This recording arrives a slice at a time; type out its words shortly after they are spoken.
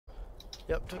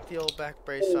Yep, took the old back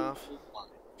brace off.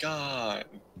 God.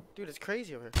 Dude, it's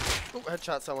crazy over here. Oh,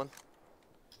 headshot someone.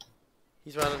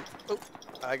 He's running. Oh,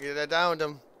 I downed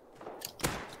him.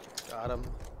 Got him.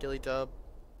 Gilly dub.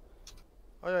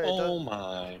 Oh yeah, it does. Oh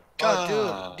my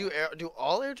Oh, dude, God. do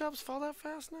all airdrops fall that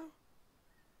fast now?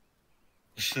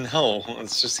 No,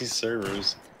 it's just these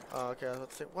servers. Oh, okay. I was about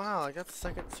to say, wow, I got the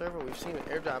second server. We've seen an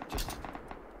airdrop just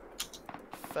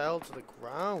fell to the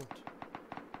ground.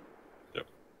 Yep.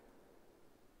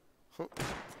 Huh.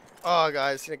 Oh,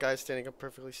 guys, seen a guy standing up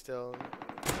perfectly still.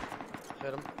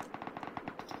 Hit him.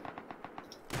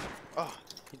 Oh,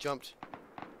 he jumped.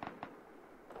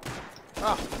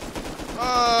 Oh,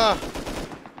 oh,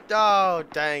 oh,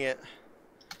 dang it!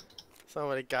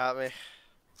 Somebody got me.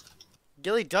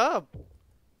 Gilly dub,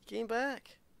 came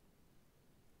back.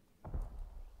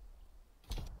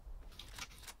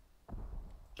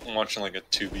 I'm watching like a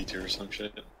 2v2 or some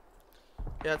shit.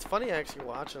 Yeah, it's funny actually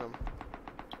watching him.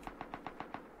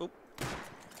 Oop.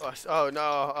 Oh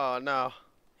no! Oh no!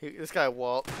 This guy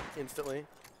walt instantly.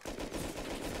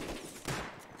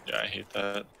 Yeah, I hate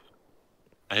that.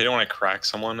 I hate it when I crack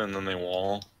someone and then they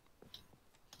wall.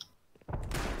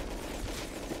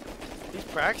 He's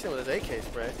practicing with his AK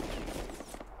spray.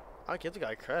 I'll give the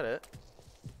guy credit.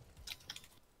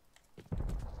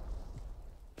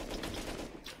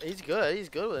 He's good. He's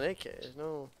good with an AK. There's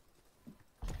no.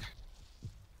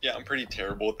 Yeah, I'm pretty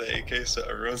terrible with the AK, so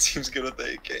everyone seems good with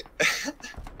the AK.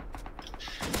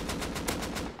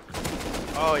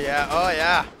 Oh yeah. Oh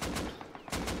yeah.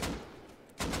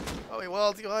 Oh, he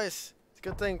walled guys. It's a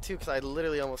good thing too, because I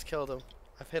literally almost killed him.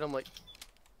 I've hit him like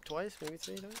twice, maybe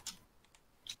 3 times.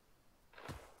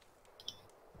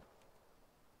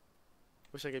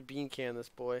 Wish I could bean can this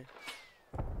boy.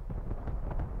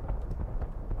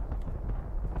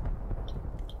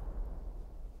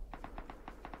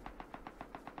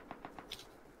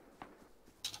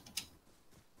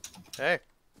 Hey.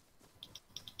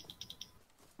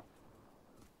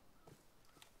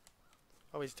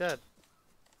 Oh, he's dead.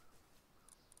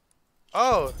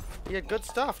 Oh, he had good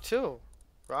stuff too.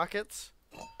 Rockets.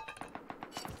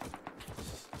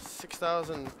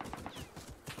 6,000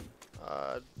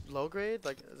 low grade.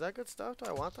 Like, is that good stuff? Do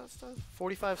I want that stuff?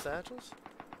 45 satchels.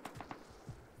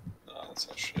 No, that's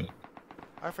not shit.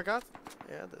 I forgot.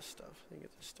 Yeah, this stuff. I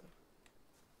get this stuff.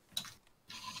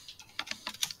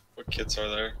 What kits are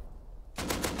there?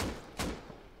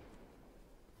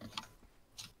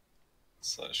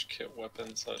 Slash kit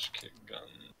weapon slash kit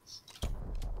guns.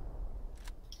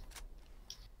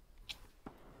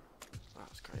 That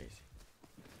was crazy.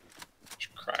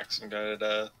 Just crack some guy to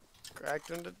death. Cracked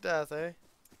him to death, eh?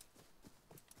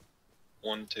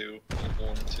 1-2.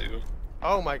 1-2.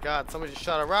 Oh my god, somebody just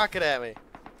shot a rocket at me.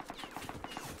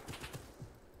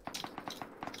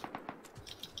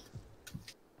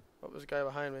 What was the guy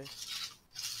behind me?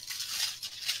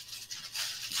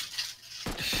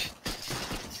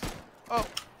 Oh,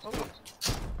 oh.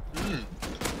 Mm.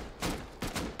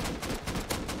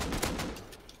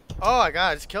 Oh my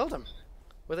god, I just killed him.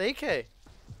 With AK.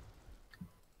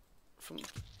 From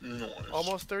Nice.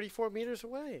 almost 34 meters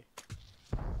away.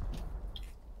 That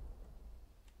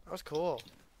was cool.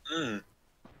 Mm.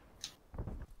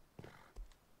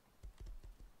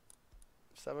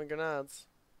 7 grenades.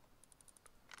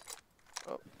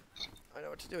 Oh, I know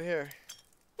what to do here.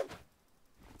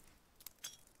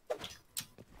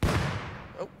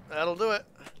 Oh, that'll do it.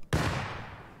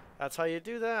 That's how you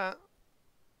do that.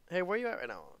 Hey, where you at right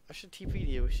now? I should TP to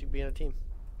you. We should be in a team.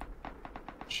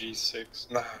 G6.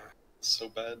 Nah, it's so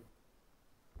bad.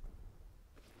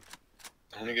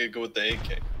 I only gotta go with the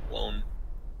AK alone.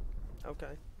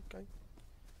 Okay, okay.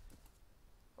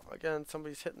 Again,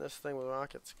 somebody's hitting this thing with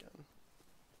rockets again.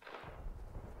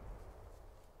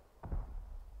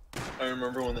 I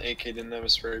remember when the AK didn't have a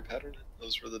spray pattern.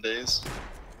 Those were the days.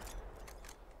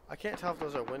 I can't tell if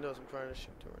those are windows I'm trying to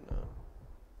shoot to or not.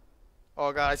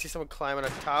 Oh god, I see someone climbing a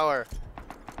tower.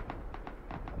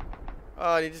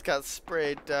 Oh, and he just got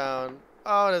sprayed down.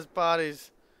 Oh, and his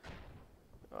body's...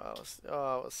 Oh,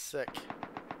 it was sick.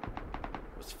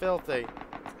 It was filthy.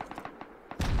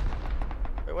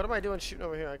 Wait, what am I doing shooting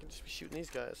over here? I can just be shooting these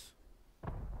guys.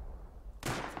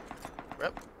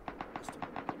 Rep.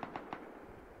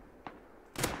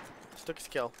 Just took his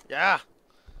kill. Yeah!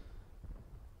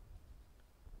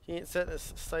 He ain't setting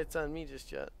his sights on me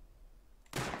just yet.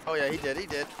 Oh yeah, he did.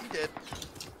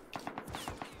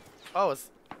 Oh, is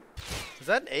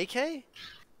that an AK?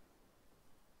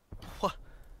 What?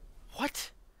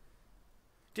 What?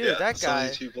 Dude, yeah, that some of guy.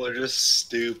 these people are just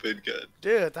stupid good.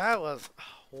 Dude, that was.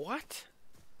 What?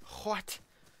 What?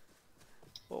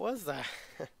 What was that?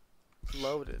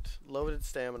 Loaded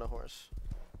stamina horse.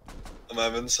 I'm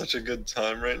having such a good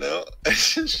time right now. I'm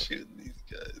just shooting these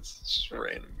guys, just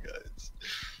random guys.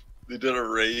 They did a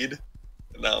raid,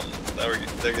 and now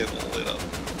they're getting lit up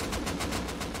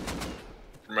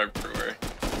from everywhere.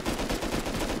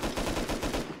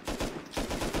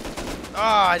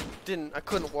 Ah, I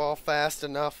couldn't wall fast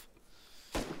enough.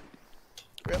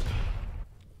 Rip.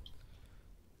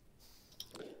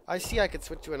 I see I could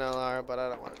switch to an LR, but I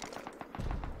don't want to do that.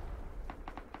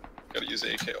 Gotta use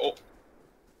AK. Oh!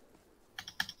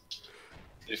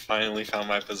 They finally found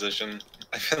my position.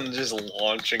 I've been just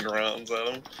launching rounds at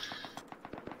them.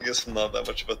 I guess I'm not that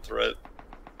much of a threat.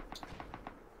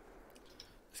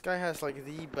 This guy has like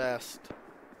the best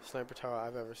sniper tower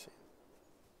I've ever seen.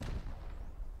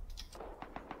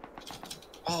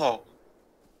 Oh!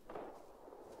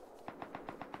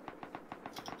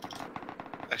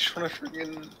 I just wanna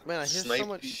freaking Man, I hear snipe so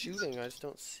much these. shooting, I just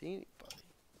don't see anybody.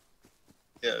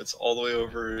 Yeah, it's all the way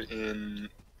over in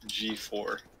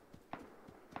G4.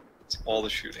 It's all the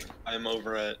shooting. I'm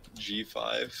over at G5.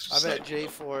 I'm at sniping them.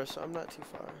 J4, so I'm not too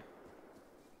far.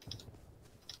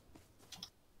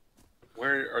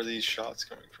 Where are these shots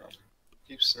coming from?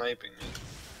 Keep sniping me.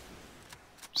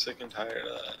 I'm sick and tired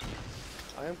of that.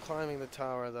 I am climbing the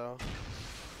tower though.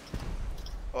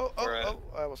 Oh, oh, Where at? oh,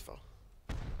 I almost fell.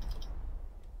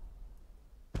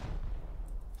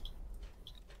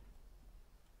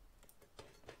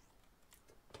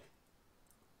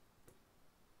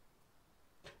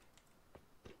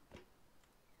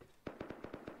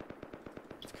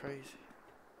 It's crazy.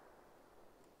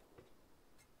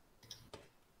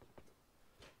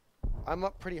 I'm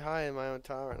up pretty high in my own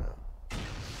tower now.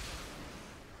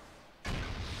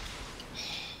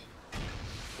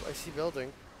 Oh, I see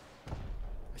building.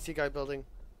 I see a guy building.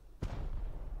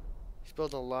 He's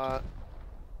building a lot.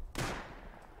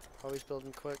 Oh, he's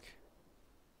building quick.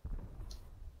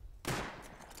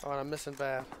 Oh, and I'm missing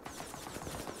bad.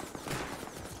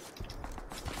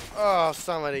 Oh,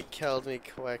 somebody killed me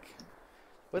quick.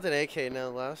 With an AK no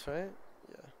less, right?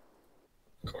 Yeah.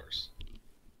 Of course.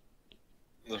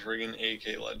 The friggin'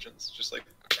 AK legends. Just like.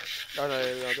 Oh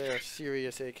no, they are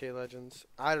serious AK legends.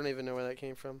 I don't even know where that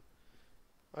came from.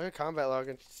 I got combat log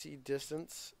and see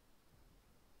distance.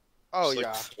 Oh like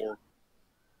yeah.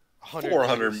 100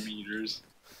 400 meters. meters.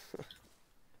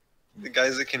 The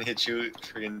guys that can hit you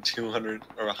friggin' 200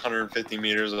 or 150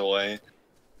 meters away.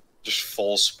 Just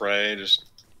full spray, just.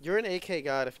 You're an AK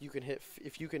god if you can hit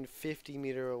if you can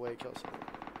 50-meter away kill someone.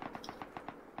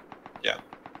 Yeah,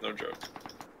 no joke.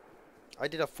 I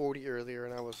did a 40 earlier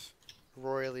and I was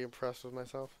royally impressed with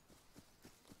myself.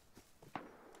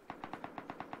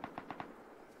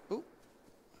 Ooh,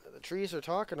 the trees are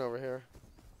talking over here.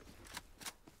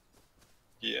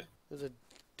 Yeah. There's a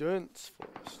dense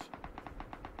forest.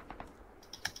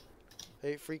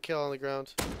 Hey, free kill on the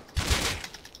ground.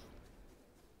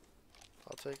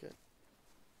 I'll take it.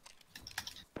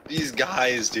 These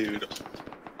guys, dude.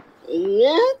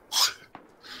 What?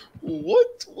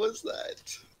 What was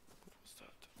that? What's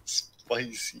that?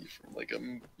 Spicy from like a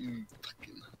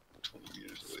fucking 20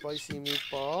 meters away. Spicy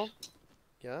meatball.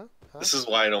 Yeah? Huh? This is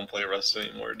why I don't play Rust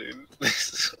anymore, dude.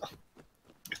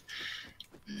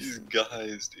 These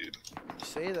guys, dude. You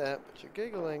say that, but you're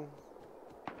giggling.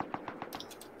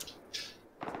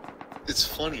 It's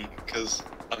funny, because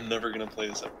I'm never gonna play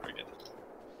this ever again.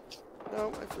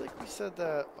 No, I feel like we said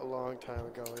that a long time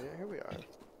ago. Yeah, here we are.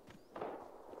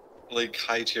 Like,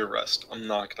 high tier Rust, I'm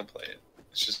not gonna play it.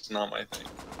 It's just not my thing.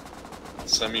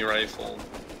 Semi-rifle,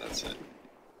 that's it.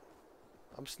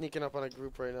 I'm sneaking up on a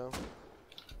group right now.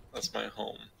 That's my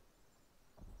home.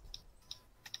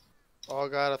 Oh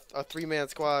god, a 3-man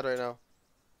squad right now.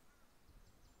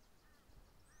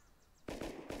 I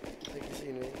think you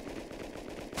seen me.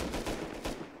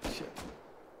 Shit.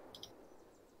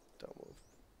 Don't move.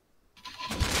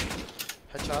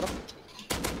 Headshot him.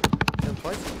 Hit him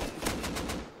twice.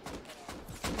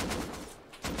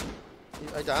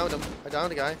 I downed him. I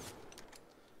downed a guy.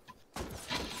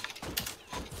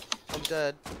 I'm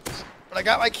dead. But I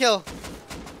got my kill.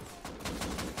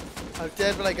 I'm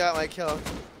dead, but I got my kill.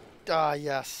 Ah,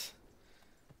 yes.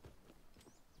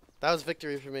 That was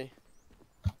victory for me.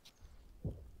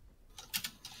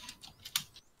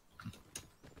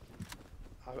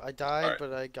 I died, Alright.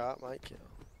 but I got my kill.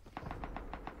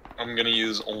 I'm gonna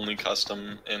use only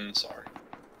custom in SAR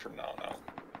from now on out.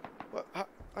 What?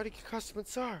 How do you custom and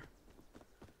SAR?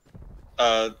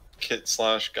 Kit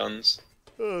slash guns.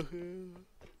 Oh,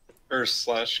 Or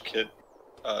slash kit,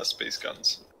 space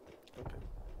guns. okay.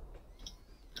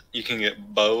 You can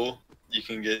get bow, you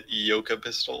can get Yoka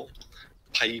pistol,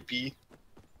 pipey.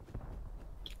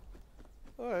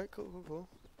 Alright, cool.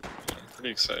 I'm pretty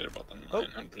excited about the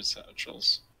 900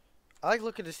 satchels. I like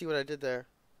looking to see what I did there.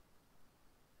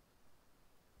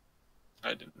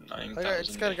 I did 9,000. I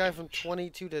just got a guy from damage.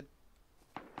 22 to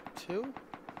 2.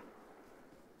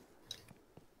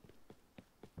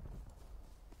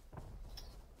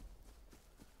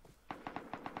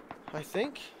 I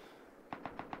think.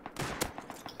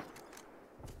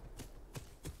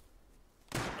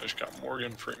 I just got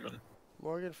Morgan Freeman.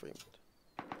 Morgan Freeman.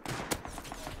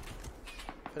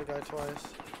 Hit a guy twice.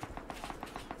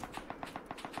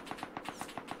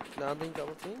 Now I'm being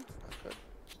double teamed? Okay.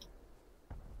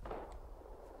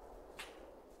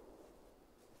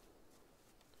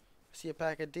 See a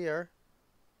pack of deer.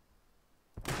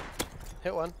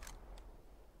 Hit one.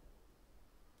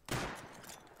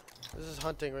 This is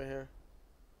hunting right here.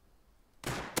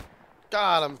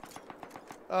 Got him.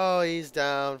 Oh, he's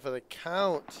down for the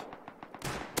count.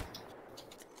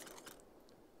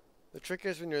 The trick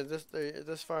is when you're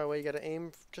this far away, you gotta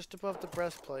aim just above the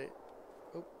breastplate.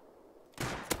 Oop. I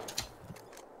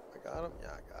got him?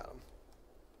 Yeah, I got him.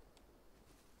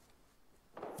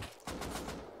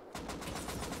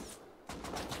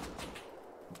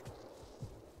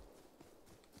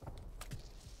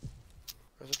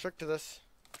 There's a trick to this.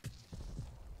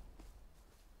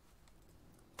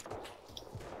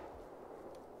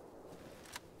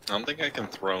 I don't think I can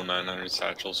throw 900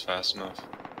 satchels fast enough.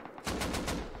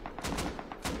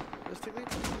 Realistically?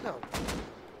 No.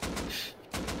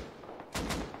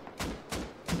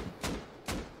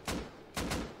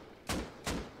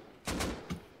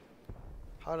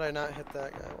 How did I not hit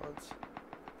that guy once?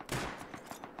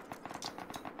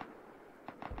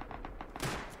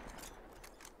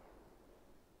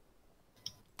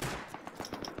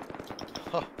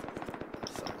 Huh.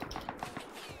 So.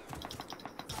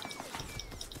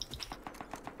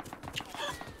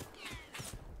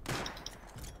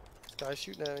 This guy's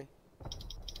shooting at me.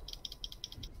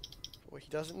 What he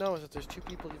doesn't know is that there's 2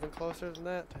 people even closer than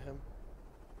that to him.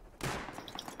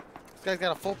 This guy's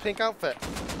got a full pink outfit.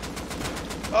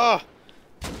 Oh!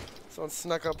 Someone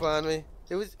snuck up on me.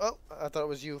 It was. Oh, I thought it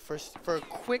was you. For a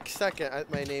quick second,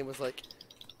 my name was like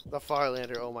the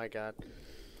Farlander. Oh my god.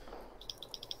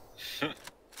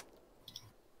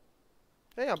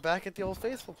 Hey, I'm back at the Old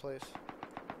Faithful place.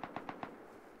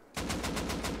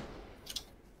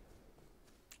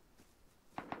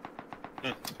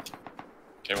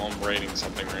 Okay, well, I'm raiding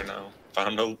something right now. I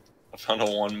found a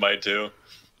 1x2.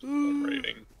 I'm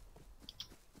raiding.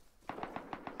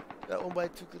 That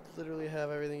 1x2 could literally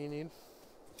have everything you need.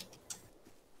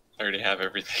 I already have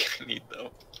everything I need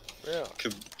though. Yeah.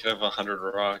 Could have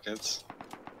 100 rockets.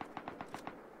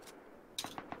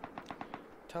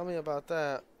 Tell me about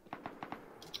that.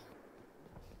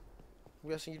 I'm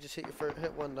guessing you just hit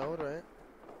one node, right?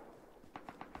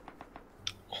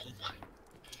 Oh my!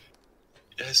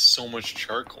 It has so much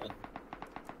charcoal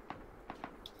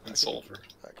and sulfur.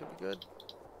 That could be good.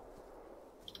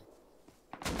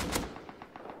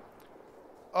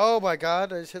 Oh my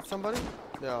god, I just hit somebody?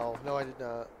 No, I did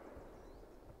not.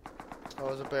 That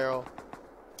was a barrel.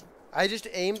 I just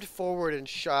aimed forward and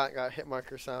shot, got hit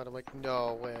marker sound. I'm like,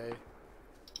 no way.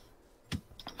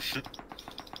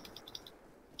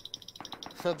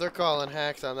 They're calling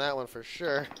hacks on that one for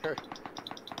sure.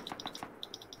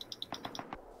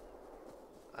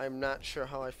 I'm not sure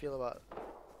how I feel about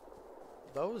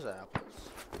those apples.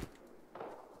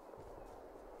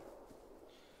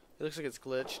 It looks like it's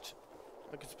glitched.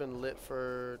 Like it's been lit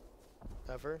for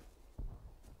ever.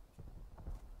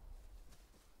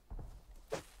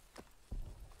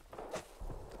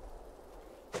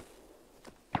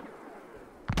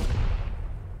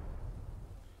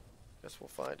 Guess we'll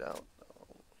find out.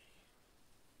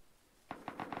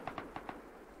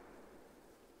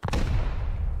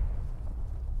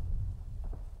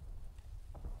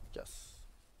 Yes.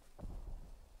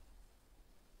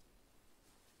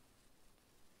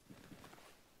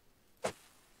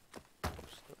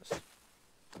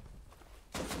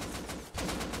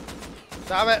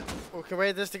 Stop it! We can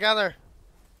raid this together.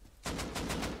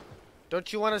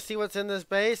 Don't you want to see what's in this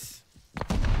base?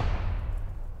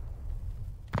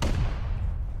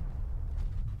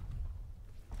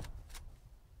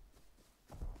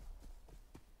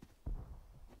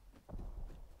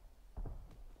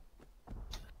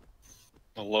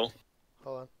 Hello?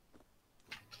 Hold on.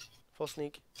 Full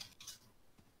sneak.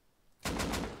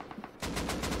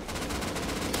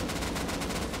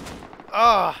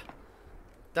 Ah!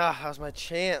 That was my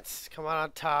chance. Come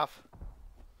on top.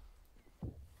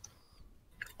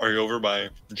 Are you over by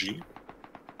G?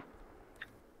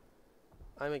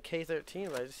 I'm in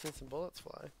K13, but I just seen some bullets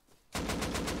fly. I'm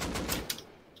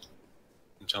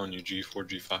telling you, G4,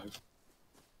 G5.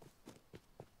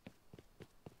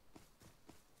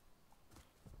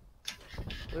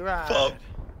 We ride. Pop.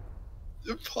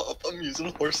 Pop, I'm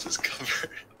using horse as cover.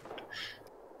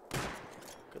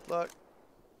 Good luck.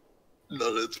 None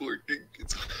of it's working. You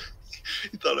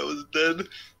thought I was dead?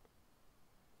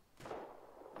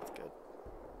 That's good.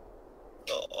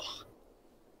 Oh.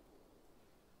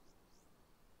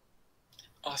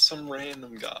 Awesome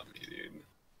random got me, dude.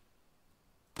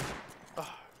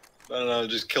 Oh. I don't know,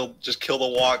 just kill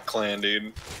the Walk clan,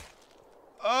 dude.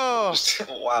 Oh.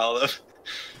 Wow,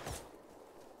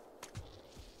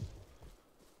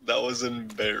 that was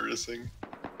embarrassing.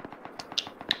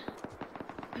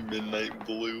 Midnight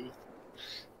Blue.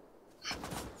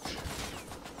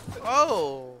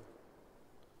 Oh.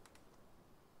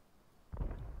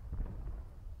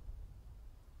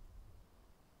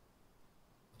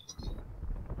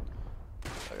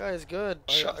 That guy is good.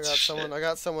 I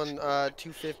got someone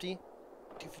 250.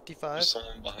 255. There's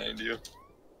someone behind you.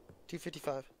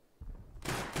 255.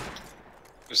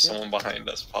 There's someone behind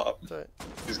us, Pop. That's right.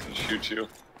 He's gonna shoot you.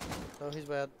 No, he's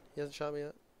bad. He hasn't shot me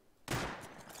yet.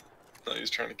 No, he's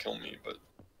trying to kill me, but...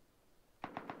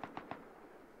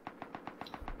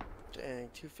 Dang,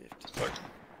 250. Fuck.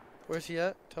 Where's he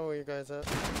at? Tell me where your guy's at.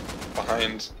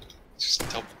 Behind. Just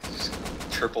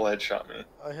triple headshot me.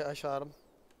 I shot him.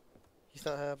 He's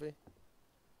not happy.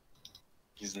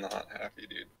 He's not happy,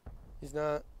 dude. He's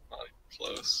not. Not even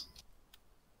close.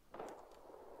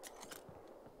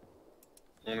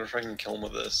 I wonder if I can kill him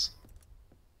with this.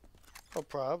 Oh,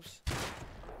 probs.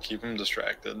 Keep him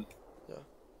distracted. Yeah.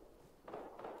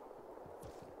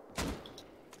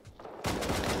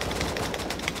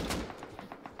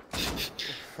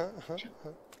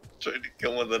 Tried to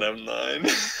kill him with an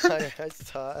M9. I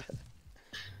saw it.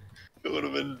 It would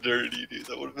have been dirty, dude.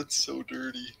 That would have been so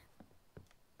dirty.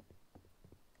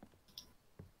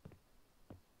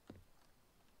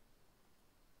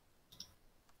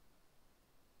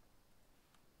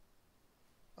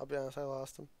 I'll be honest, I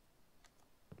lost him.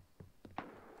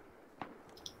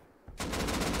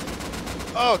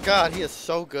 Oh god, he is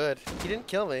so good. He didn't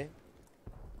kill me.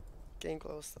 Game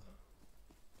close though.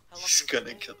 He's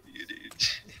gonna kill you, dude.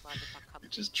 You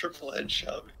just triple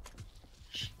headshot me.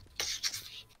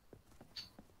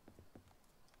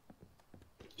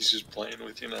 He's just playing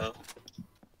with you now.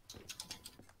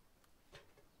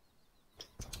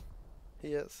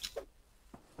 He is.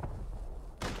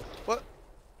 What?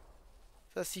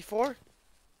 Is that C4?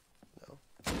 No.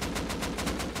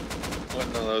 What?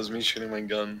 No, that was me shooting my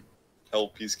gun.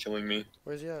 Help, he's killing me.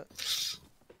 Where's he at?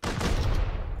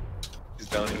 He's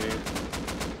down here.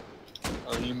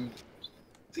 I mean,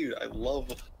 dude, I love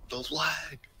those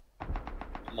lag.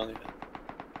 I'm on it.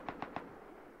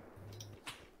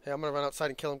 Hey, I'm gonna run outside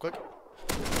and kill him quick.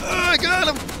 Oh, I got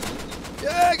him!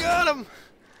 Yeah, I got him!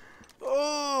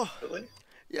 Oh! Really?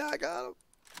 Yeah, I got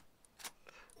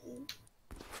him.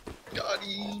 Got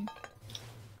him.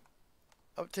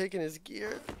 I'm taking his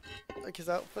gear. Like his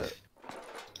outfit.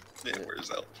 Yeah, where's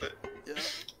his outfit? Yeah.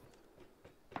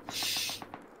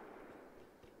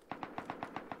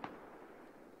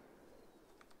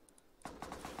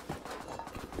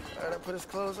 Alright, I put his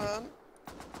clothes on.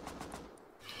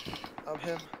 I'm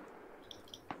him.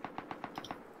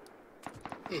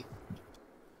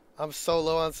 I'm so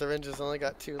low on syringes, only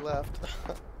got 2 left.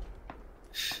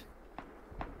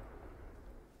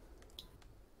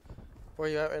 Where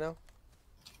are you at right now?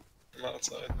 I'm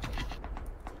outside.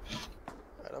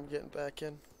 Alright, I'm getting back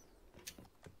in.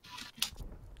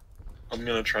 I'm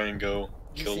gonna try and go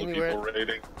kill the people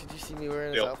raiding. Did you see me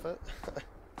wearing his outfit?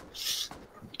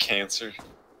 Cancer.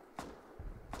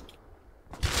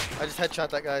 I just headshot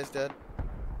that guy, he's dead.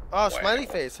 Oh, smiley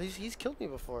face. He's killed me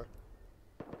before.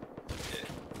 Yeah.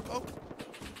 Oh.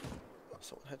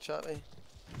 Someone headshot me.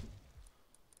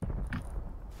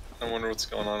 I wonder what's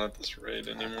going on at this raid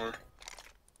anymore.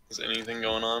 Is anything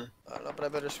going on? I don't know, but I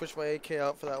better switch my AK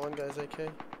out for that one guy's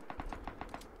AK.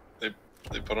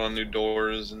 They put on new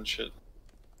doors and shit.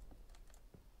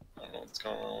 I don't know what's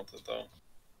going on with it though.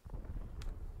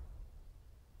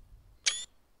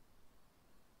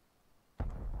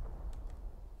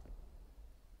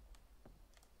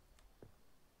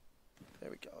 There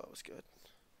we go, that was good.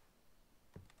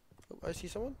 Oh, I see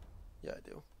someone? Yeah, I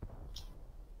do.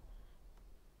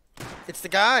 It's the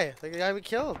guy we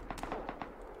killed.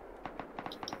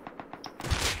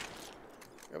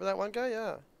 Remember that one guy?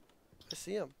 Yeah. I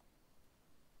see him.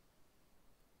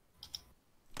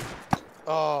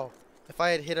 Oh, if I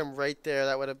had hit him right there,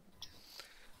 that would have...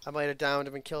 I might have downed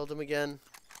him and killed him again.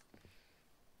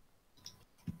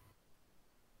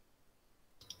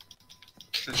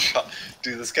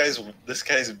 Dude, this guy's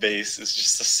base is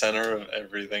just the center of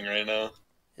everything right now.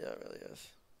 Yeah, it really is.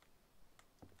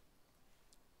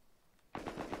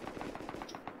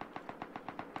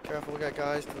 Careful, we got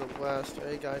guys to the west.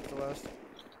 Hey, guy to the west.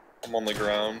 I'm on the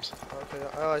ground. Okay.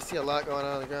 Oh, I see a lot going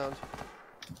on the ground.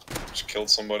 Just killed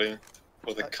somebody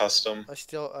with a custom.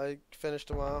 I finished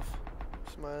him off.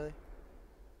 Smiley.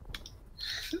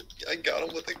 I got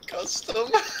him with a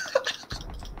custom.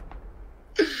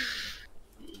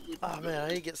 Oh man, I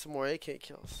need to get some more AK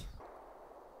kills.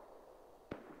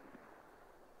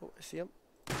 Oh, I see him.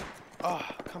 Oh,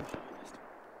 come on.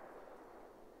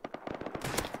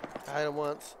 I hit him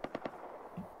once.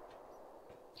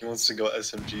 He wants to go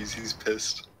SMGs. He's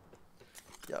pissed.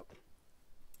 Yep.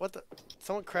 What the?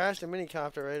 Someone crashed a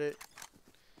minicopter right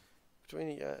between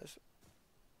you guys.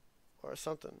 Or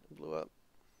something. It blew up.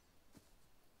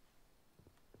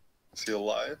 Is he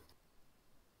alive?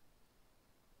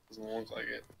 Doesn't look like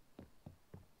it.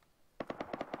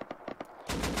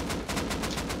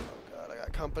 Oh god, I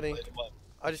got company.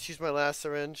 I just used my last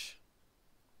syringe.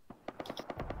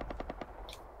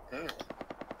 Hmm.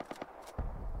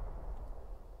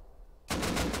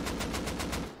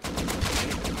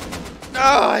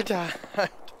 Oh, I died.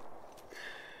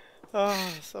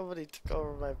 Oh, somebody took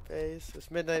over my base.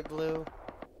 It's Midnight Blue.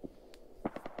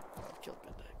 I've killed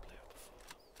Midnight Blue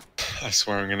before. I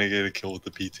swear I'm gonna get a kill with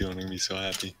the P2 and I'm gonna be so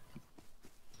happy.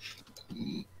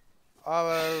 Oh,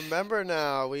 I remember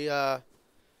now. We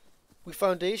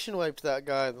foundation wiped that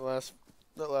guy in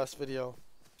that last video.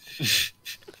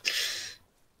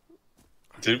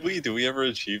 Did we? Did we ever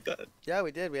achieve that? Yeah,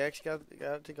 we did. We actually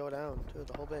got it to go down to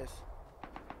the whole base.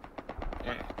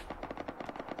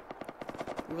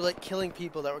 We were like killing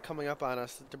people that were coming up on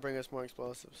us to bring us more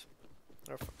explosives.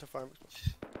 Or to farm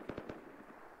explosives.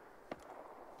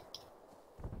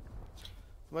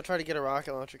 I'm gonna try to get a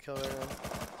rocket launcher kill right now.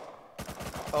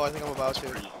 Oh, I think I'm about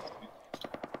to.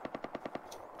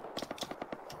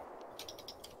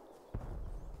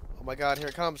 Oh my god, here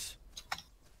it comes.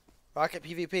 Rocket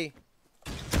PvP.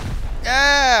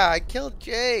 Yeah! I killed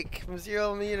Jake from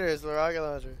 0 meters with a rocket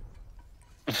launcher.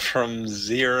 From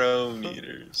 0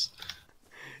 meters.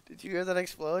 Did you hear that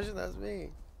explosion? That was me.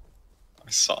 I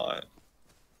saw it.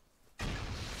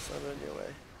 Sun on your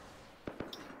way.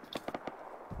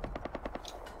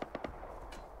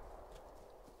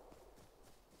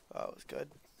 Oh, it was good.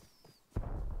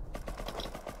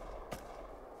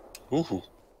 Ooh.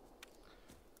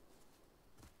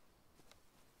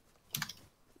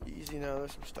 Easy now,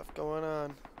 there's some stuff going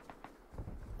on.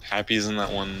 Happy's in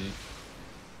that one.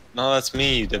 No, that's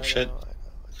me, you dipshit. I know.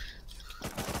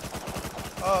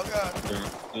 Oh god.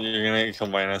 You're gonna get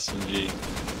killed by an SMG.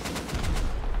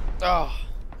 Oh,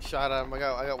 shot at him. I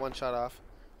got one shot off.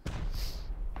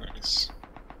 Nice.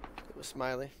 It was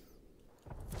Smiley.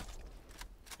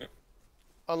 Yep.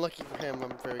 Unlucky for him,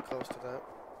 I'm very close to that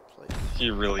place. He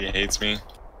really hates me.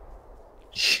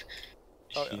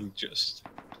 Oh, yeah.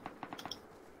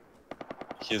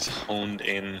 He is honed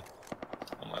in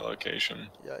on my location.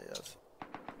 Yeah, yes.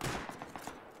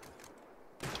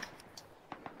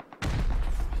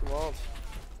 He walled.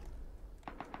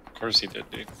 Of course he did,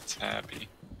 dude. It's Happy.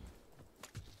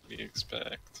 What do you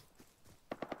expect?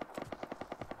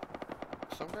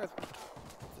 Some guys,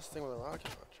 this thing with a rocket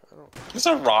launcher. I don't. It's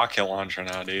a rocket launcher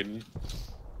now, dude.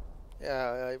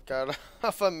 Yeah, I've got it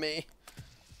off of me.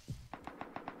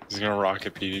 He's gonna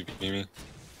rocket PvP me.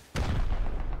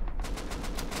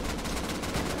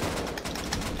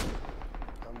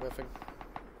 I'm whiffing.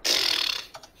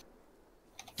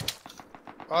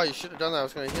 Oh, you should have done that. I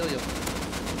was gonna heal you.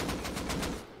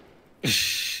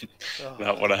 Oh.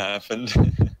 That would have happened.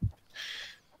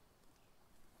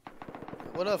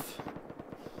 What if?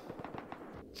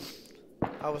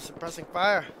 I was suppressing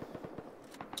fire.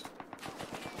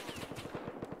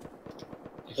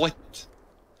 What?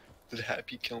 Did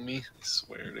Happy kill me? I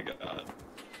swear to God.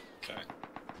 Okay.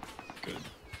 Good.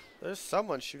 There's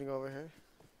someone shooting over here.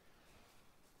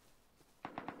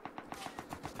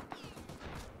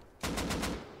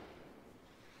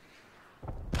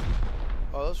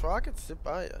 Oh, those rockets zip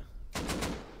by you.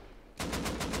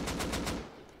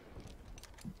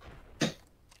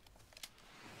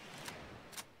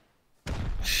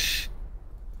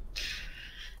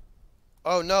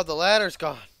 Oh no, the ladder's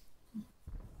gone.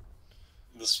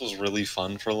 This was really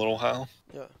fun for a little while.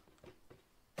 Yeah.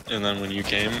 And then when you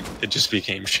came, it just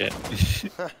became shit.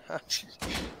 It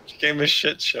became a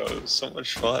shit show. It was so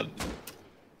much fun.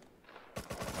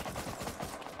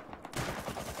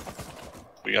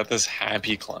 We got this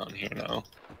Happy clown here now.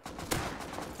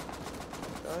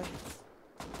 Okay.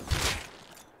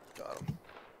 Got him.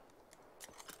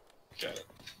 Got it.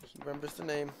 He remembers the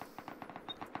name.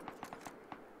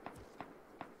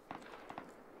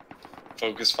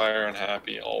 Focus fire on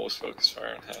Happy. Always focus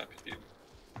fire on Happy, dude.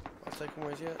 I'll take him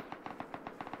where he's at.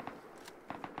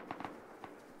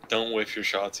 Don't whiff your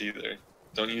shots either.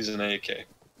 Don't use an AK.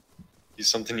 Use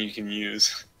something you can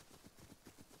use.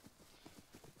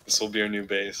 This will be our new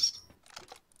base.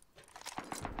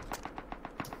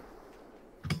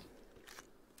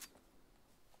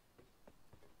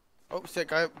 Oh, see that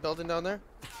guy building down there?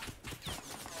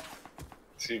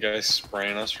 See you guys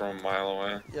spraying us from a mile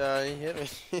away. Yeah, he hit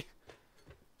me.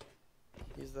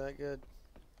 He's that good.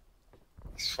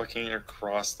 He's fucking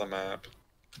across the map.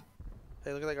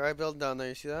 Hey, look at that guy building down there.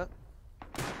 You see that?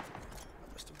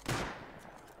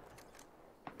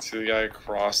 See the guy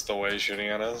across the way shooting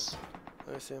at us?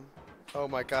 I see him. Oh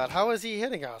my god, how is he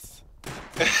hitting us?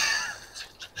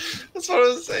 That's what I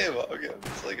was saying about him.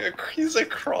 It's like he's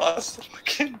across the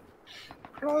fucking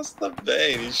across the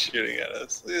bay and he's shooting at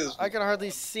us. I can hardly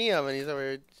see him and he's over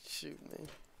here shooting me.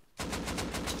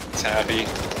 It's happy.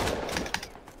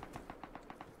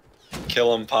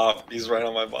 Kill him, Pop. He's right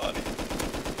on my body.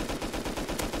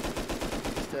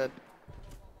 He's dead.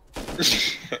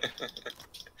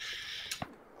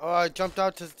 Oh, I jumped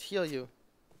out to heal you.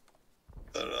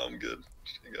 No, I'm good.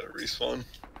 I gotta respawn.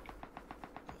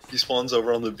 He spawns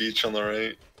over on the beach on the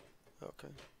right. Okay.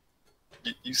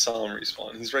 You saw him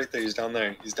respawn. He's right there. He's down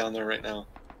there. He's down there right now.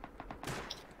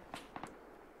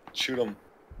 Shoot him.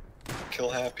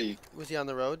 Kill Happy. Was he on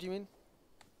the road, you mean?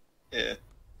 Yeah.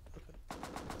 Okay.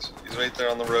 He's right there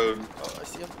on the road. Oh, I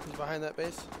see him. He's behind that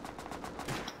base.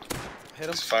 Hit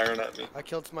him. He's firing at me. I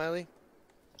killed Smiley.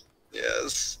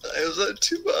 Yes. I was at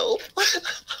 2 health.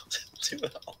 2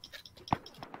 health.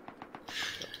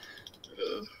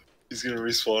 He's gonna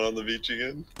respawn on the beach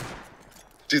again.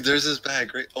 Dude, there's his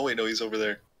bag, right? Oh wait, no, he's over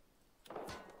there.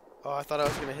 Oh, I thought I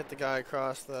was gonna hit the guy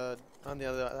across the on the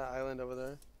other that island over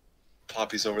there.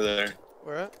 Poppy's over there.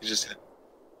 Where at? He just hit.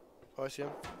 Oh, I see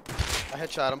him. I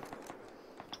headshot him.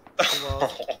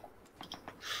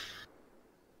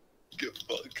 Get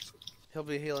fucked. He'll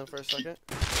be healing for a second.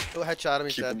 Oh, headshot him.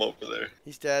 He's Keep dead. him over there.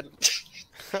 He's dead.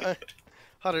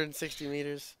 160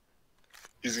 meters.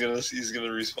 He's gonna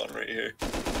respawn right here.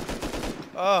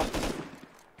 Oh.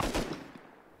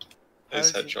 I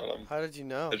just headshot him. How did you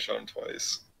know? Headshot him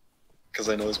twice. Cause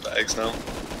I know his bags now.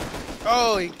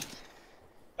 Oh,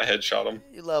 I headshot him.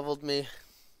 he leveled me.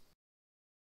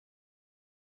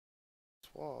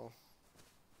 Whoa.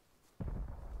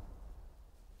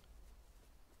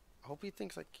 I hope he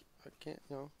thinks I can't,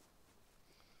 you know.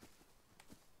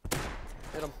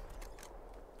 Hit him.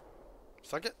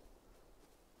 Suck it.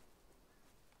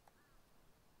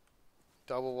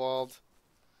 Double walled.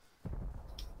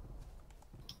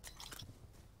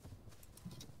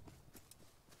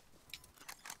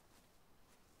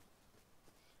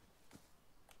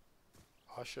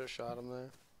 Oh, I should have shot him there.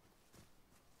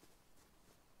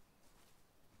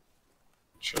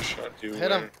 Should've shot you.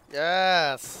 Hit him.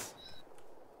 Yes.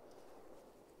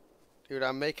 Dude,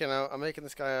 I'm making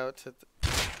this guy out to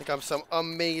think I'm some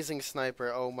amazing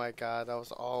sniper. Oh my god, that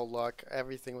was all luck.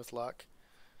 Everything was luck.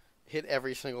 Hit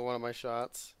every single one of my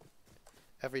shots.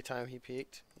 Every time he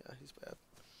peeked. Yeah, he's bad.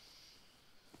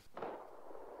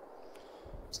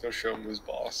 Let's go show him who's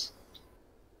boss.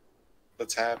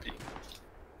 That's Happy.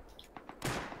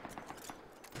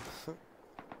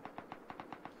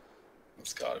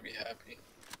 It's gotta be Happy.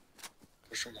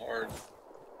 Push him hard.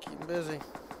 Keep him busy.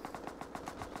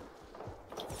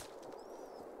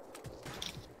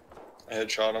 I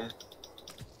headshot him.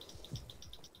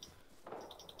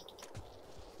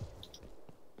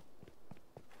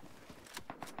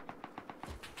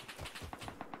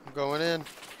 I'm going in.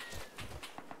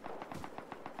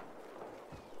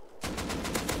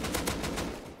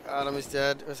 Got him, he's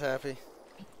dead. Was happy.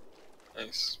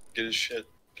 Nice. Get his shit.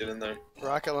 Get in there.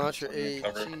 Rocket launcher, Let me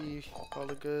cover. AG, all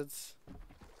the goods.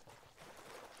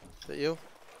 Is that you?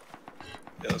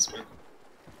 Yeah, that's me.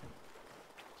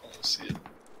 I don't see it.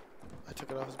 I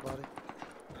took it off his body.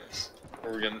 Nice.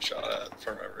 We're getting shot at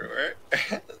from everywhere.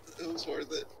 It was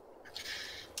worth it.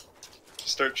 Just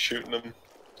start shooting them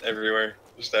everywhere.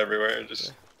 Just everywhere. Just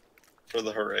yeah. For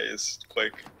the hoorays.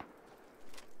 Quick.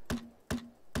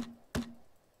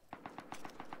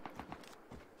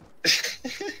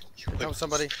 Here comes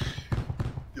somebody.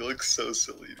 You look so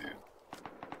silly, dude.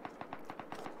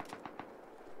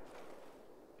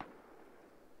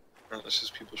 No, it's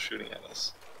just people shooting at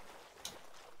us.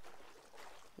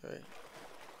 Right.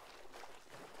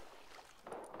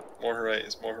 More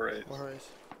hoorays, more hoorays. More hoorays.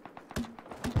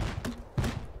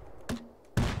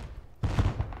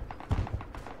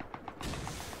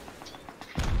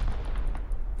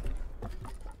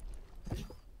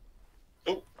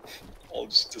 Oh, all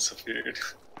just disappeared.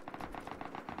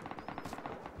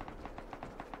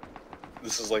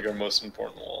 This is like our most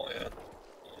important wall, yeah.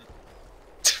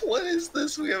 What is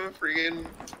this? We have a freaking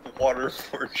water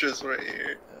fortress right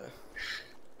here.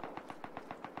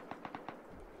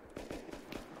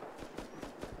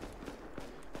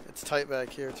 It's tight back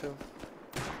here too.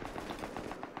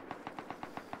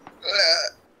 Ah,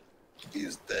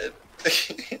 he's dead.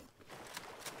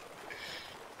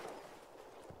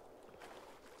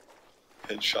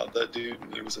 Headshot that dude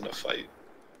and he was in a fight.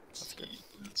 That's good. He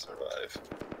didn't survive.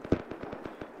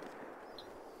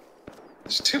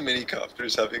 There's too many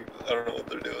copters having. I don't know what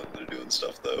they're doing. They're doing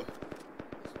stuff though.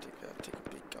 Take a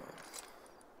peek on.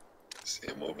 See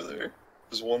him over there.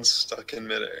 There's one stuck in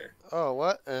midair. Oh,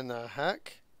 what in the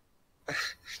heck?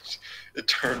 It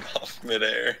turned off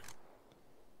midair.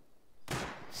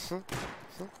 It's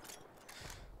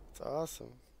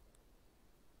awesome.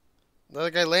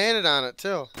 Another guy landed on it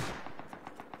too.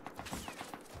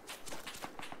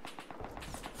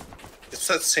 It's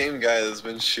that same guy that's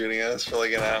been shooting at us for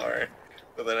like an hour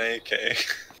with an AK.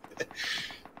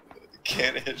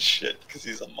 Can't hit shit because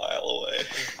he's a mile away.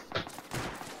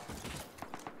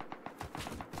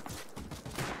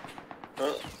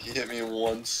 Oh, he hit me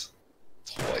once,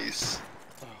 twice.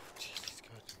 Oh, jeez, he's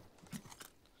good.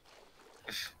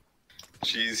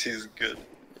 Jeez, he's good.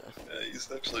 Yeah. Yeah, he's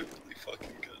actually really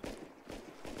fucking good.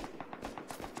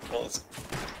 Well, let's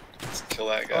kill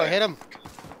that guy. Oh, I hit him.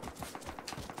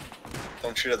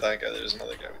 Don't shoot at that guy. There's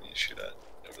another guy we need to shoot at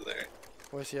over there.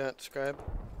 Where's he at? Describe.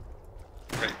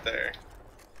 Right there.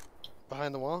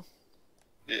 Behind the wall?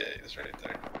 Yeah, he's right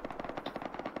there.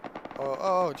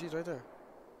 Oh, geez, right there.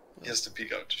 He has to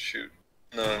peek out to shoot.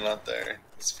 No, not there.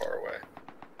 It's far away.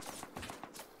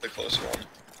 The closer one.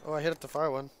 Oh, I hit up the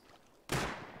far one.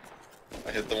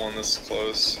 I hit the one that's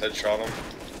close. Headshot him.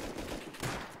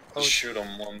 Oh. Just shoot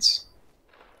him once.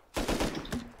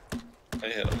 I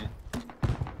hit him.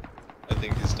 I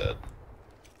think he's dead.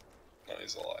 No,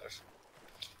 he's alive.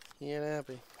 He ain't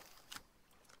happy.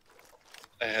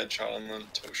 I headshot him, then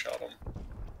toe shot him.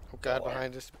 Oh God,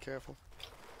 behind us. Be careful.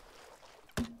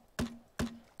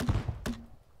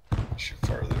 Shoot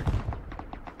farther.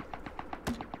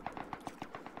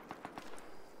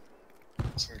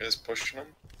 Some guy's pushing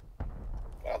him.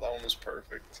 Wow, that one was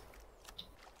perfect.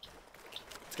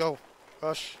 Let's go.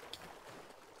 Rush.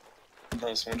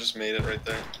 No, someone just made it right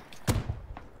there.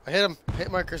 I hit him. Hit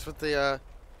markers with the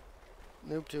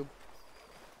noob tube.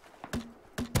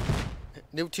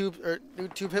 Noob tube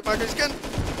hit markers again.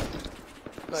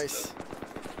 Nice.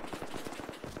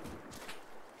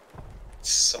 It's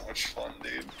so much fun,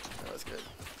 dude. That was good.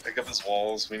 Pick up his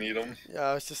walls, we need them.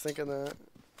 Yeah, I was just thinking that.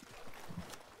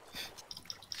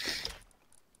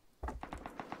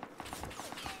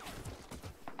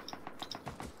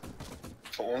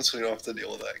 But once we don't have to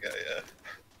deal with that guy,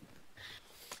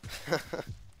 yeah.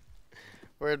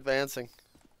 We're advancing.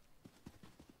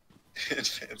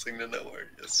 Advancing to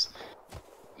nowhere, yes.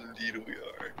 Indeed we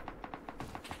are.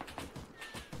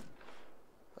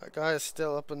 That guy is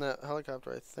still up in that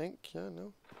helicopter, I think. Yeah,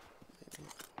 no. Maybe.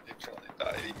 He probably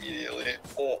died immediately.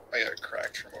 Oh, I got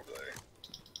cracked from over there.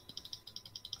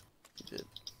 He did.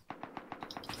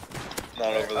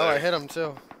 Not over there. Oh, I hit him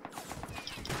too.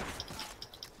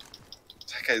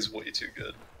 That guy's way too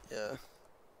good. Yeah.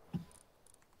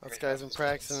 This guy's been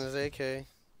practicing his AK. Okay,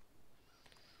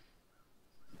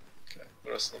 the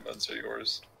rest of the meds are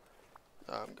yours.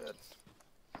 Oh, I'm good.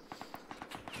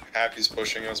 Happy's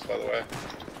pushing us, by the way.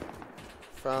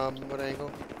 From what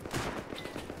angle?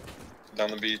 Down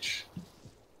the beach.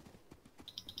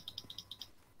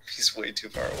 He's way too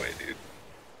far away, dude.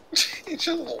 He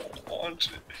just won't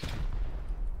launch it.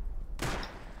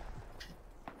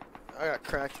 I got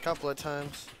cracked a couple of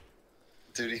times.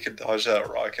 Dude, he could dodge that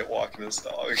rocket walking his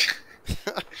dog.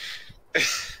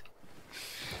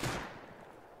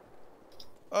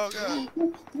 Oh God.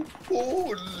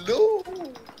 Oh no!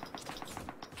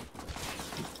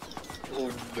 Oh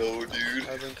no, dude.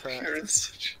 I've been cracked. You're in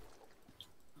such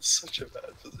a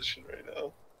bad position right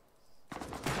now.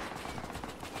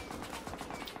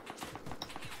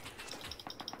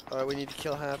 Alright, we need to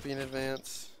kill Happy in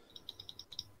advance.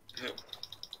 Yep.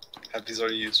 Happy's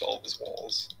already used all of his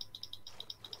walls.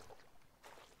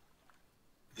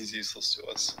 He's useless to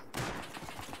us.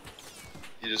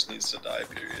 He just needs to die,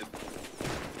 period.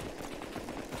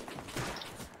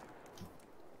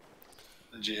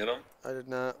 Did you hit him? I did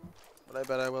not, but I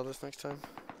bet I will this next time.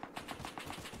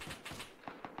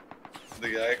 The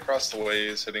guy across the way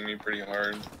is hitting me pretty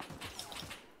hard.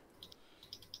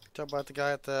 Talk about the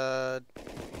guy at the...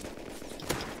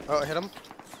 Oh, I hit him.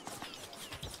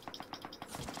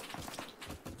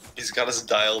 He's got us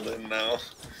dialed in now.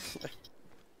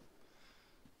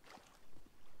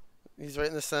 He's right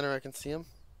in the center, I can see him.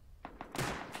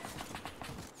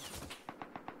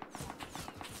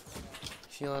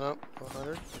 healing up.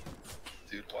 100.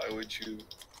 Dude, why don't you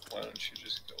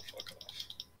just go fuck off?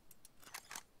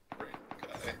 Great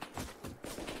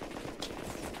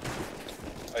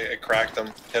guy. I cracked him.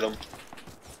 Hit him.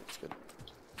 That's good.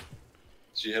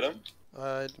 Did you hit him?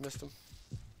 I missed him.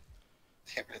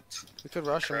 Damn it. We could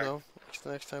rush him Crack. though. The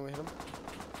next time we hit him.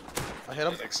 I hit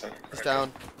him. Next time He's crack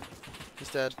down. He's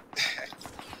dead. him.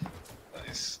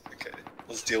 Nice. Okay.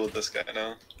 Let's deal with this guy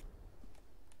now.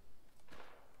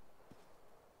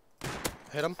 I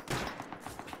hit him.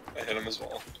 I hit him as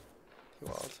well. He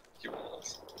was. He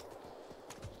was.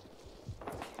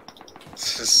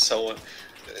 This is so...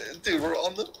 Dude, we're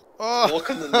on the... Oh,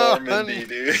 Welcome to Normandy,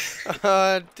 dude.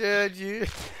 dude,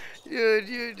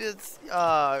 you just,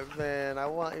 oh man, I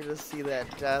want you to see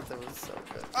that death. It was so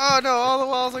good. Oh no, all the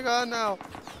walls are gone now.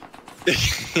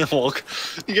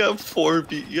 You got 4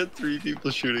 people, you got 3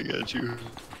 people shooting at you.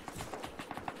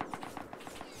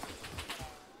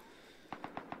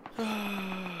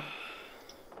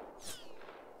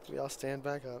 We all stand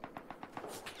back up.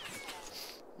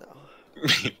 No.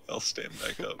 I'll stand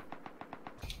back up.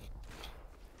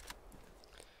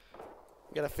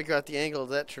 We gotta figure out the angle of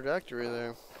that trajectory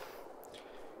there.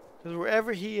 Because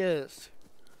wherever he is.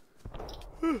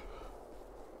 Man,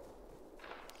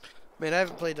 I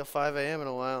haven't played till 5 a.m. in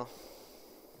a while.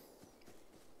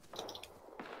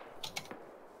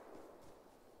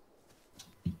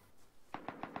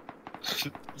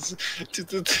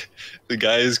 Dude, the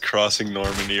guy is crossing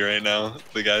Normandy right now.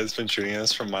 The guy's been shooting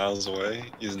us from miles away.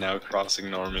 He's now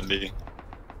crossing Normandy.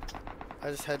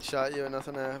 I just headshot you and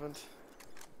nothing happened.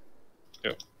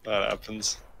 Yep, that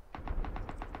happens.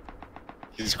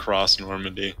 He's crossed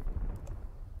Normandy.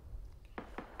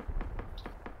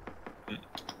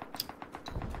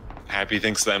 Happy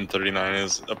thinks the M39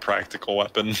 is a practical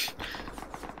weapon.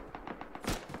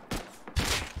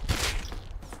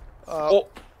 Oh!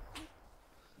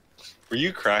 Were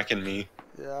you cracking me?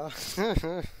 Yeah.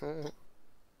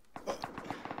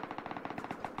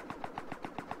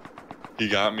 He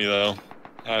got me though.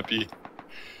 Happy.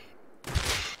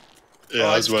 Yeah, Oh,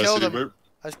 I that's just what I killed said. him.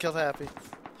 I just killed Happy.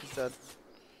 He's dead.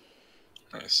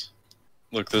 Nice.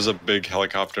 Look, there's a big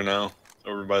helicopter now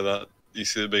over by that. You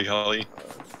see the big heli?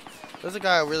 There's a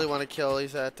guy I really want to kill.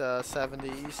 He's at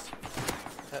 70 East.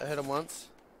 Hit him once.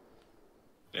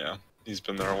 Yeah, he's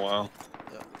been there a while.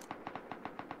 Yeah.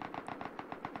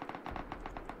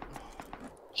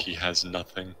 He has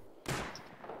nothing.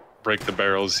 Break the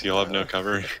barrels, he'll have no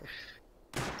cover.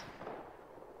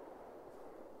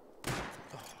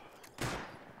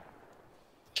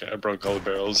 Okay, I broke all the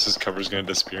barrels. His cover's gonna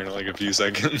disappear in like a few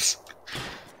seconds.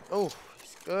 Oh,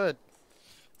 he's good.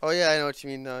 Oh yeah, I know what you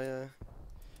mean now, yeah.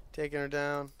 Taking her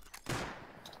down. Oh,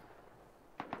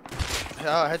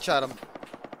 I headshot him.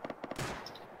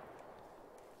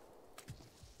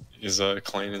 His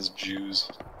claim is Jews.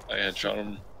 I headshot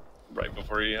him right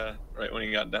before he, right when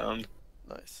he got downed.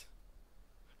 Nice.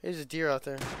 There's a deer out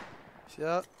there. See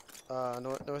that?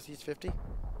 Northeast 50.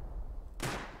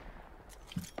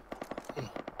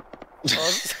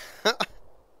 Oh,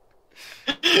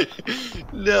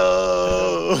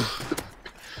 No!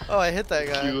 oh, I hit that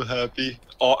guy. You happy?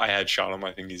 Oh, I headshot him.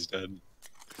 I think he's dead.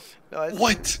 No,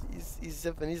 What? He's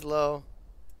zipping. He's low.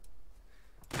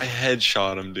 I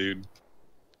headshot him, dude.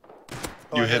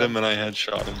 Oh, You I hit him and I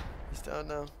headshot him. He's down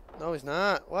now. No, he's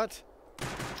not. What?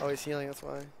 Oh, he's healing. That's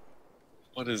why.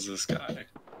 What is this guy?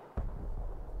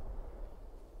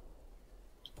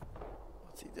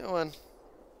 What's he doing?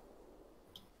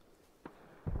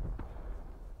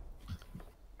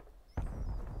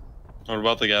 What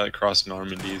about the guy that crossed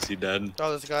Normandy? Is he dead? Oh,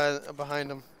 there's a guy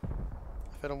behind him.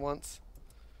 I hit him once.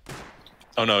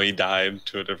 Oh no, he died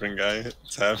to a different guy.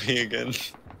 It's Happy again.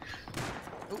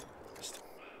 Ooh, missed him.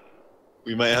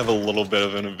 We might have a little bit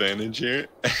of an advantage here.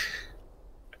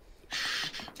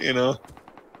 You know?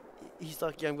 He's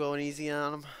lucky I'm going easy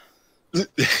on him.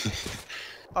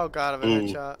 Oh god, I'm a Ooh.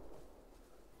 headshot.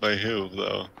 By who,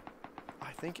 though?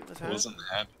 I think it was It Happy. wasn't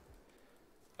Happy.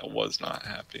 That was not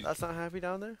Happy. That's not Happy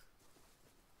down there?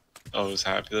 Oh, it was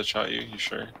Happy that shot you? You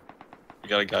sure? We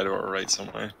got a guy to our right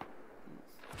somewhere.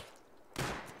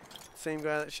 Same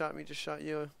guy that shot me just shot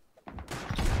you.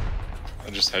 I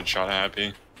just headshot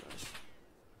Happy.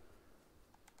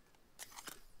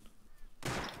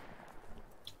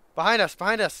 Behind us!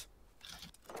 Behind us!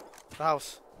 The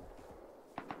house.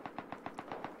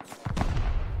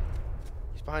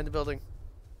 He's behind the building.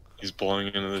 He's blowing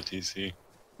into the TC.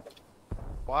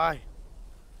 Why?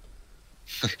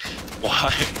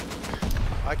 Why?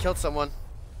 I killed someone.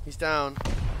 He's down.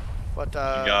 But You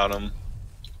got him.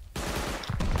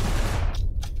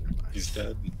 He's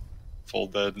dead. Full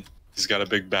dead. He's got a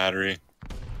big battery.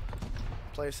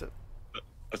 place it.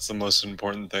 That's the most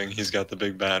important thing. He's got the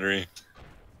big battery.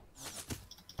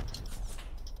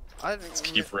 Let's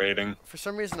keep raiding. For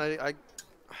some reason, I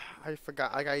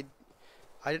forgot. Like I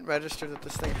didn't register that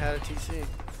this thing had a TC.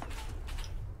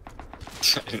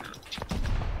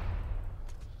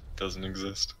 Doesn't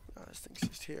exist. Oh, this thing's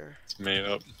just here. It's made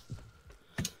up.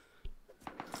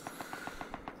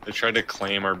 They tried to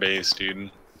claim our base, dude.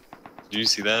 Did you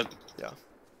see that? Yeah.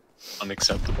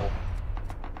 Unacceptable.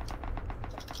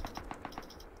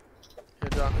 Here,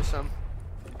 drop me some.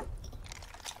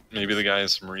 Maybe the guy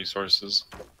has some resources.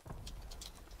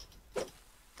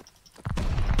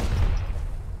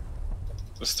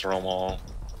 Just throw them all.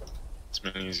 As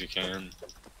many as you can.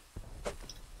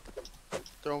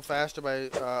 Throw them faster by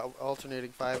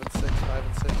alternating 5 and 6, 5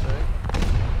 and 6, right?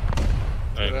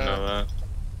 I didn't know that.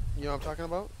 You know what I'm talking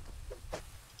about?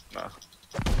 Nah.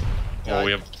 Well,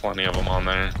 we have plenty of them on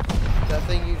there. That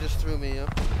thing you just threw me, yep.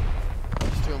 I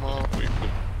just threw them all.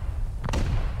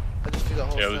 I just threw the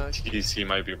whole stack. The TC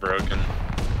might be broken.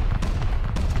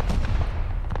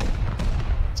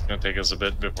 It's gonna take us a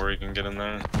bit before we can get in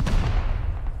there.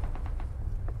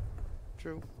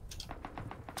 True.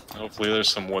 Hopefully there's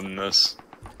some wood in this.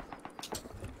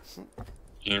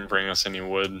 You didn't bring us any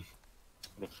wood.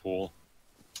 What a fool.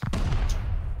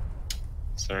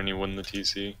 Is there any wood in the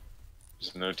TC?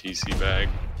 There's no TC bag.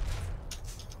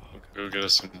 Go get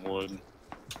us some wood.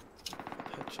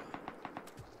 Headshot.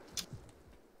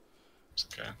 It's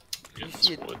okay. I'm getting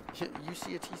some wood. You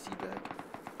see a TC bag?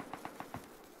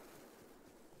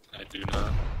 I do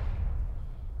not.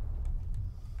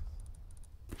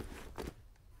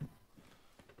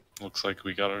 Looks like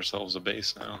we got ourselves a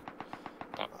base now.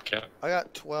 Bobcat. I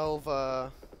got 12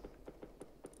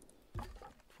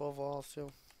 walls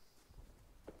too.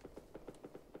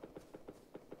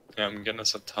 Yeah, I'm getting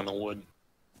us a ton of wood.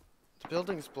 The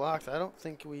building's blocked. I don't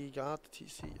think we got the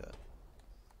TC yet.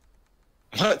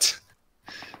 What?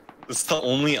 It's the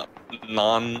only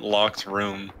non-locked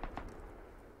room.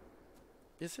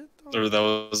 Is it though? Or that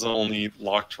was the only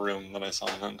locked room that I saw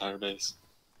in the entire base.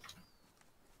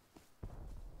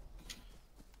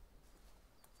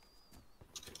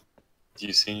 Do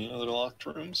you see any other locked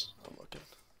rooms? I'm looking.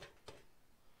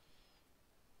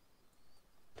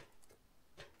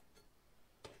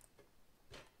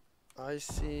 I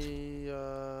see,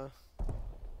 yeah,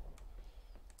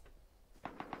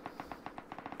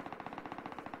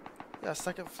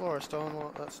 second floor, stone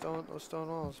wall, those stone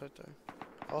walls right there.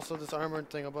 Also this armored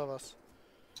thing above us.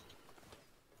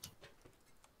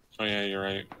 Oh yeah, you're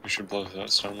right. We should blow through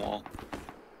that stone wall.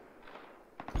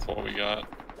 With what we got.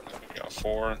 We got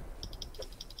 4.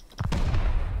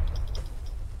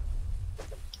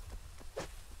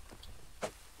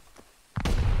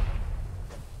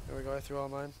 There we go, I threw all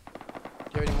mine.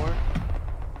 Do you have any more?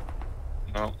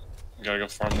 No. We gotta go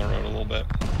farm the road a little bit.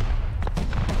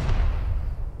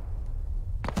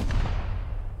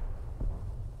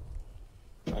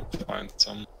 I'll find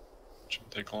some.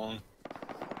 Shouldn't take long.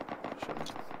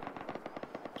 Shouldn't.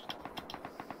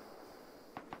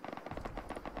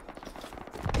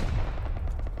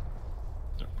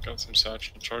 Yep, got some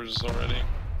satchel charges already.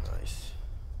 Nice.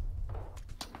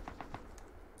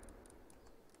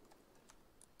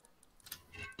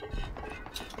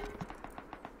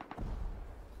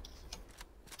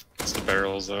 It's the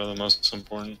barrels that are the most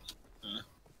important. Yeah.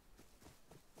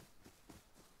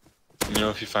 You know,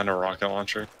 if you find a rocket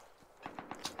launcher.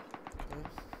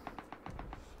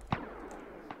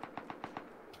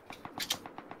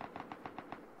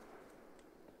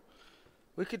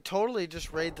 We could totally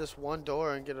just raid this one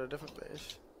door and get a different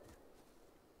base.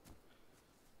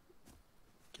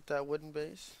 Get that wooden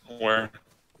base. Where?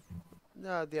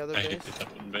 No, the other I base. hate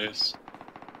that one base.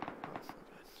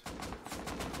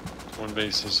 One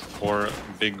base is for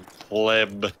big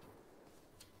pleb.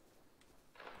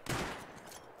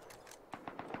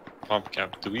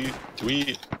 Popcap, do we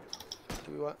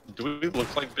what? Do we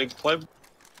look like big pleb?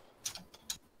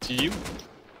 To you?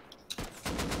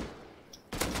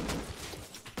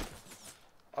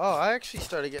 Oh, I actually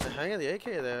started getting the hang of the AK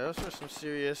there. Those were some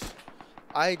serious.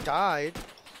 I died.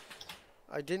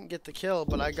 I didn't get the kill,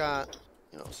 but I got,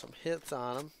 you know, some hits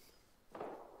on him.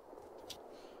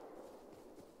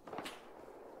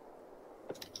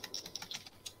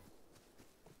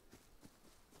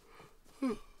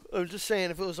 I'm just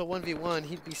saying, if it was a 1v1,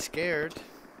 he'd be scared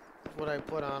of what I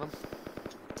put on him.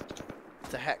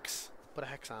 It's a hex. Put a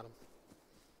hex on him.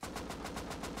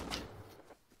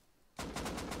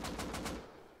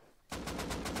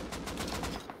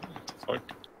 Fuck.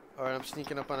 Alright, I'm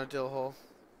sneaking up on a dill hole.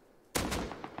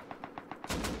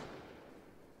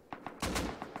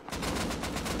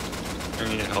 I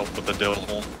need help with the dill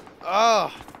hole.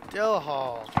 Oh,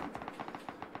 Dillhall.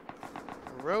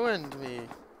 Ruined me.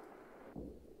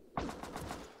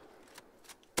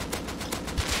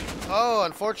 Oh,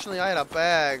 unfortunately I had a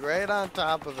bag right on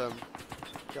top of him.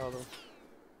 Killed him.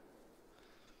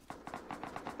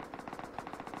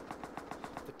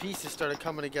 The pieces started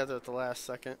coming together at the last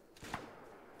second.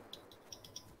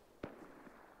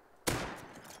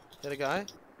 Hit a guy?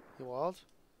 He walled?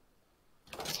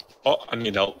 Oh, I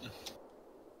need help.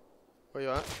 Where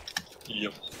you at?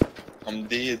 Yep. I'm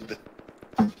dead.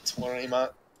 That's where I'm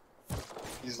at.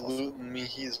 He's looting me.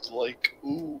 He's like,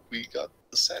 ooh, we got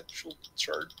the satchel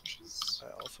charges.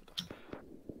 I also died.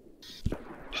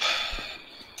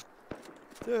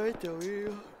 Alright, tell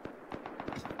you.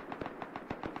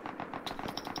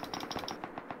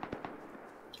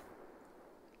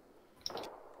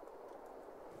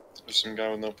 There's some guy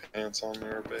with no pants on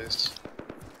their base.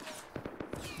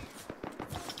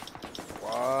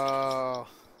 Wow.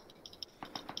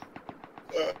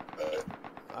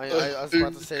 I was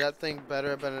about to say that thing better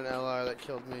have been an LR that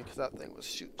killed me because that thing was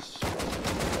shooting.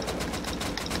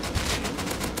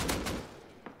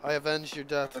 I avenged your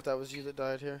death if that was you that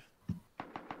died here.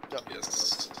 Yep.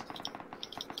 Yes.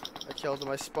 I killed him.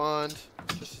 I spawned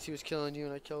just as he was killing you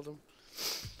and I killed him.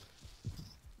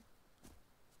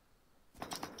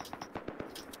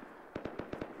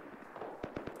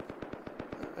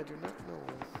 I do not know.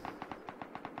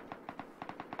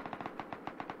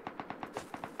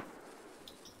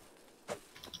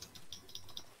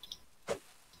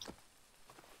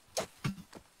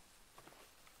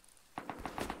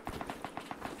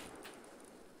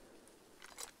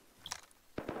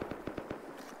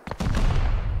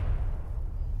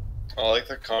 I like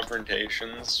the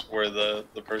confrontations where the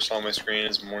person on my screen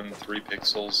is more than 3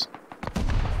 pixels.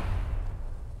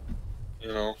 You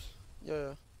know?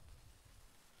 Yeah.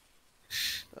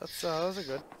 Those are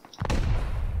good.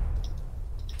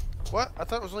 What? I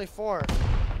thought it was only 4.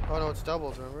 Oh no, it's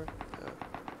doubled, remember? Yeah.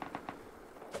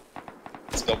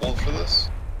 It's doubled for this?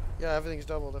 Yeah, everything's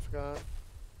doubled, I forgot.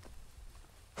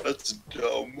 That's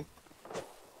dumb.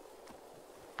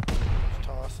 Just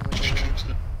toss them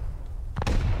again.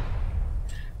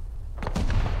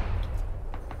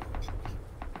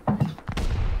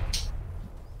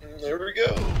 There we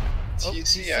go.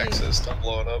 TC access, don't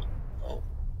blow it up. Oh.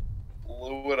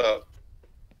 Blew it up.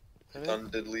 Done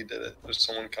diddly did it. There's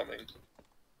someone coming.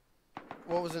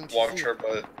 What was in TC? Watch her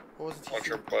butt. What was in TC? Watch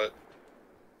her butt.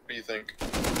 What do you think?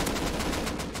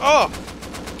 Oh!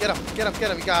 Get him, get him,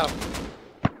 get him, you got him.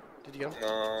 Did you get him?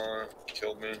 No,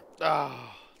 killed me.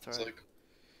 Ah, it's It's alright.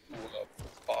 like, what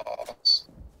a boss.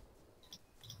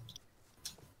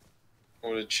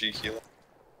 What a cheeky.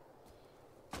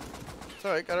 It's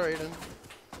alright, got a raid in. No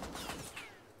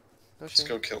Let's shame.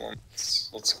 go kill him.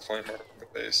 Let's claim our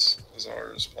base as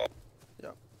ours.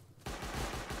 Yep.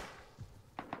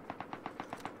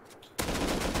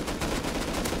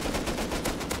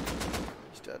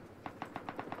 He's dead.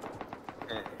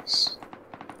 Nice.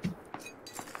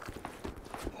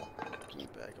 Give me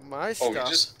back my Oh,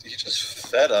 stuff. he just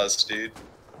fed us, dude.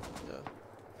 Yeah.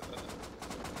 Look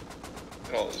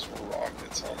at all those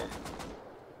rockets on him.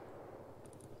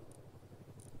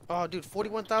 Oh, dude,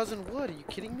 41,000 wood. Are you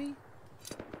kidding me?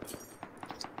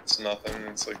 It's nothing.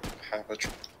 It's like half a.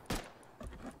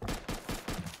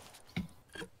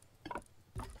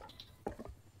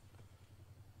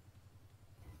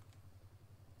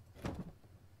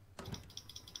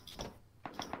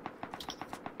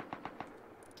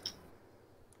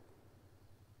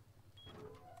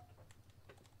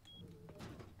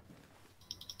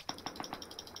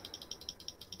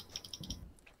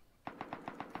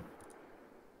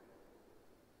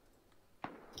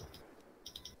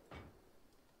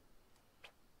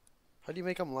 How do you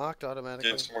make them locked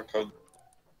automatically? Get some more code. You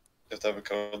have to have a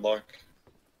code lock.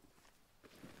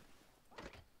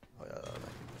 Oh, yeah, automatically.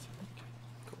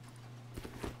 Cool.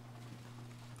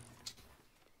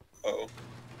 Uh oh.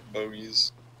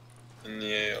 Bogeys in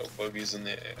the AO. Bogeys in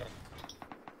the AO.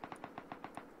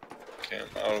 Okay,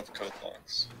 I'm out of code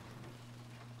locks.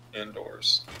 And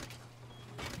doors.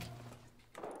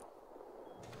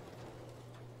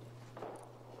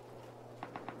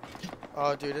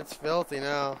 Oh, dude, it's filthy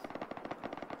now.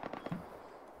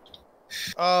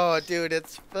 Oh, dude,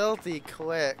 it's filthy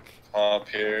quick. Top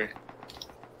here.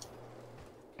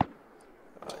 Oh,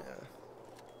 yeah.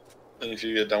 And if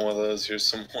you get done with those, here's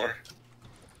some more.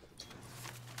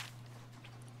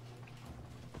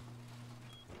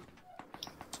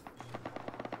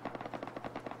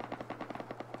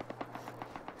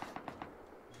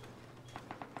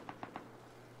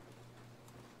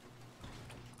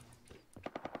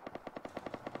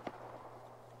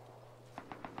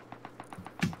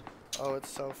 Oh,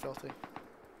 it's so filthy.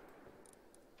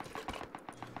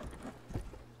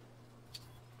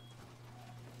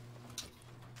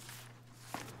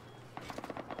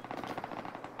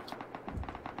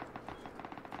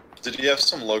 Did you have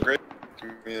some low grade?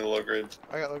 Give me the low grade.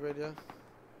 I got low grade, yeah.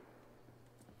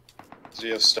 Did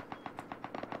you have stuff?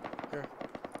 Here.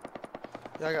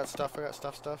 Yeah, I got stuff. I got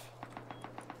stuff.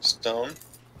 Stone?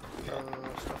 No.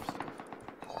 Stuff.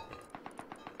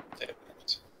 Damn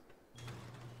it.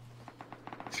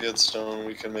 If you had stone,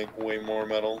 we can make way more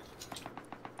metal.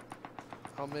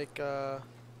 I'll make, Oops.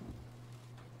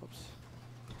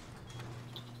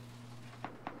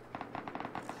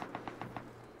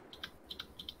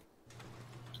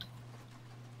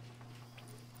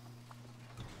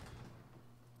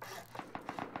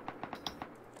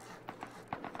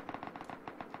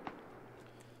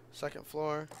 Second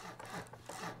floor.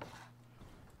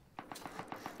 I'm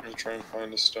gonna try and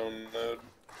find a stone node.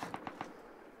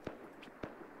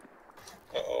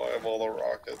 Uh-oh, I have all the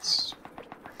rockets.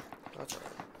 That's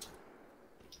alright.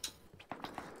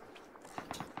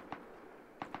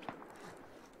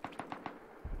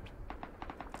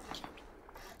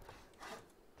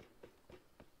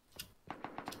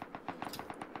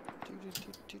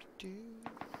 Do.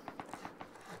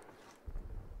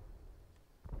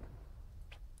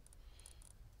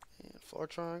 And floor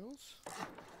triangles.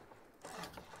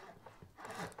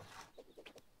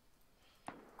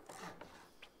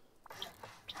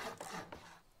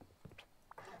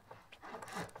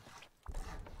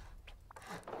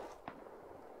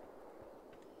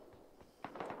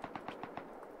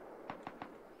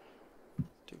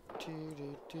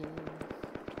 Do.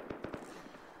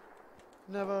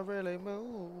 Never really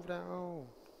moved on.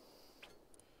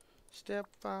 Step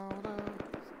out of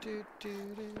do.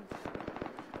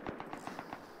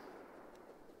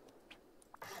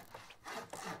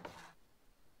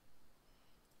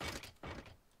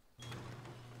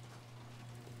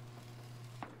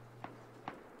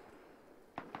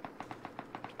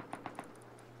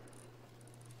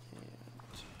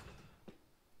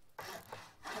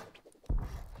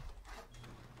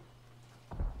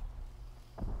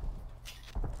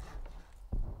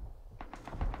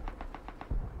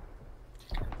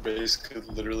 Base could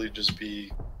literally just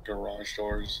be garage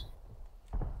doors.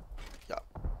 Yeah.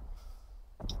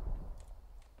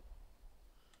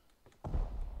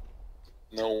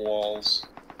 No walls,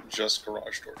 just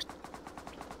garage doors.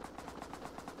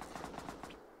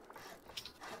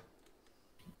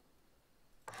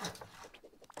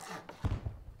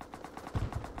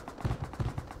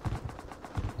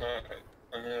 Alright,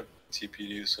 I'm gonna TP to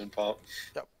you soon, Pop.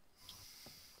 Yep.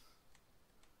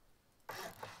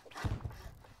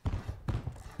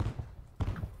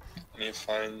 I need to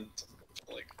find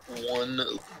like one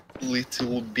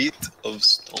little bit of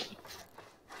stone.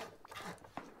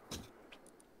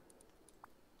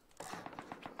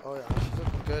 Oh yeah, she's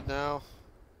looking good now.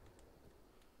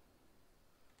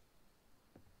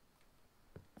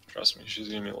 Trust me, she's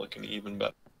gonna be looking even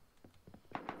better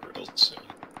real soon.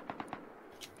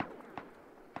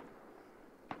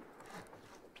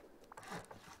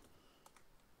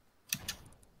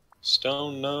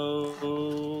 Stone,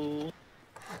 no.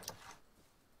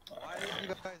 Why did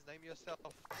you guys name yourself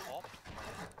Pop?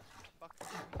 Fuck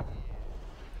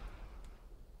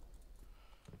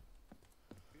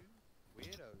you.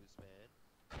 Weirdos, man.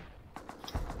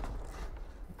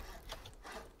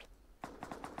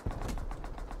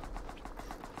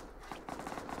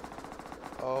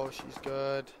 Oh, she's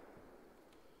good.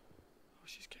 Oh,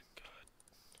 she's getting good.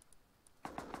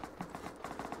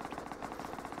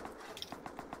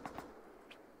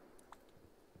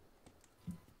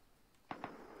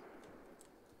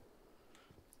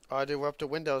 Oh, dude, we're up to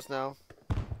windows now.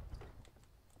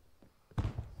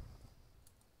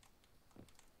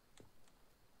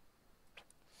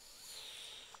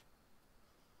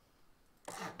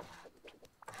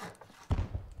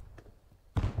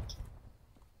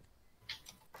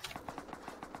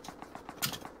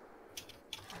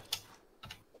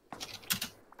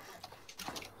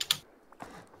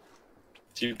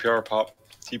 TPR, Pop.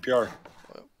 TPR.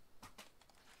 Oh,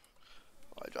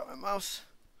 I dropped my mouse.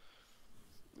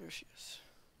 There she is.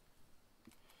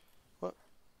 What?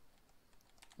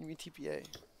 You mean TPA?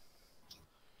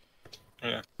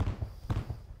 Yeah.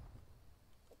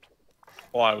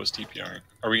 Well, I was TPRing.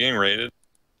 Are we getting raided?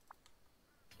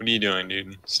 What are you doing,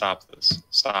 dude? Stop this.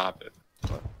 Stop it.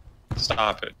 What?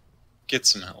 Stop it. Get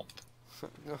some help.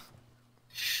 No.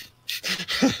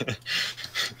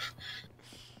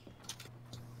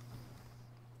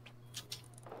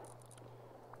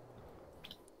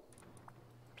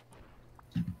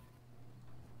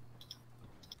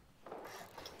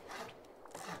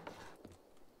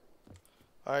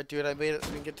 Alright, dude, I made it so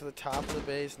we can get to the top of the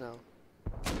base now.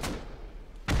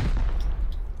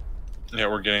 Yeah,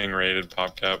 we're getting raided,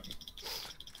 PopCap.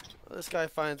 Well, this guy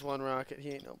finds one rocket,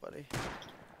 he ain't nobody.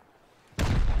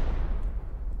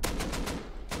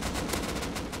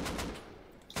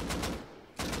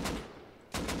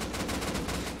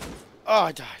 Oh,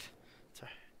 I died.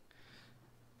 Sorry.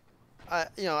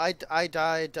 I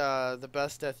died the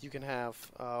best death you can have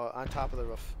on top of the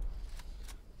roof.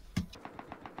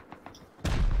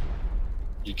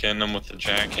 You getting them with the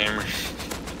jackhammer?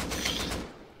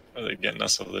 Are they getting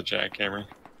us with the jackhammer?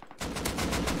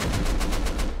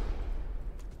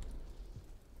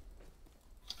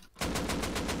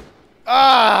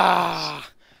 Ah!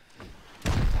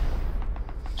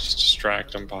 Just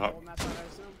distract them, Pop.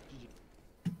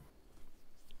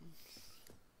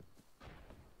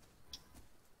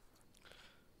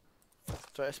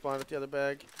 Sorry, I spawned with the other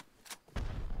bag.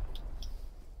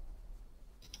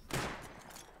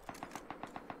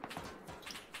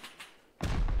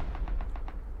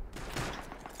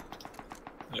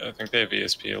 Yeah, I think they have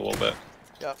ESP a little bit.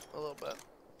 Yep, a little bit.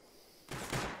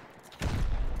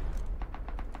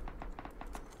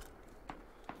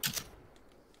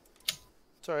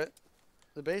 It's alright.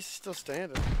 The base is still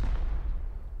standing.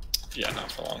 Yeah, not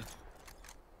for long.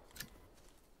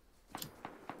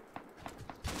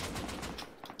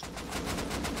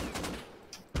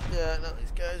 Yeah, no,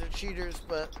 these guys are cheaters,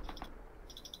 but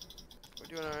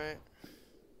we're doing alright.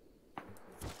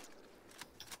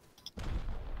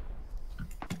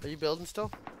 Are you building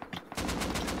still?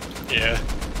 Yeah.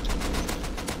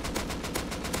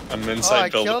 I'm Oh, inside I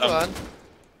building. killed one.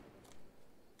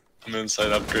 I'm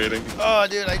inside upgrading. Oh,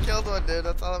 dude, I killed one, dude.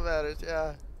 That's all that matters.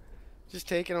 Yeah. Just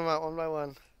taking them out one by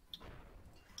one.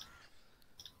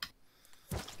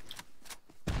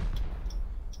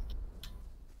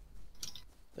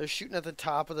 They're shooting at the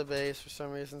top of the base for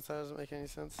some reason, so that doesn't make any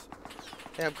sense.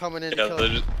 Hey, I'm coming in to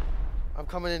kill. I'm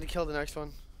coming in to kill the next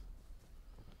one.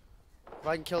 If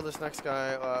I can kill this next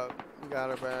guy, we got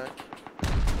her back.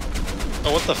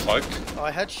 Oh, what the fuck? Oh,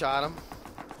 I headshot him.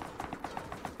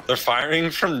 They're firing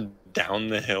from down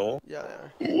the hill? Yeah, they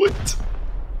are. What?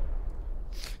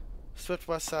 Switch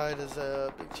west side is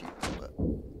a big cheat. But...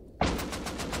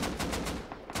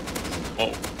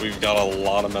 Oh, we've got a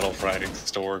lot of metal fragments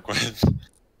to work with.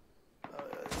 Oh,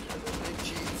 yeah, these guys are big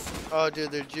cheats. Oh, dude,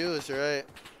 they're Jews, right?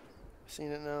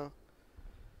 Seen it now.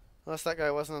 Unless that guy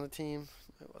wasn't on the team.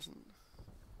 It wasn't.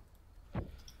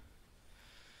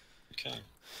 Okay,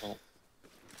 well,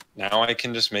 now I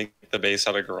can just make the base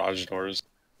out of garage doors.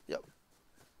 Yep.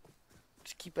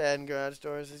 Just keep adding garage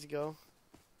doors as you go.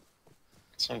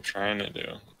 That's what I'm trying to do.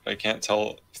 I can't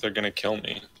tell if they're gonna kill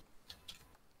me.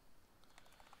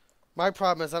 My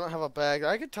problem is I don't have a bag.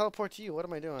 I could teleport to you. What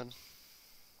am I doing?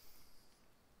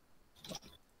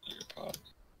 Your pop.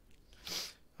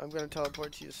 I'm gonna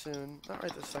teleport to you soon. Not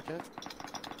right this second.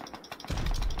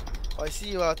 Oh, I see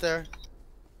you out there.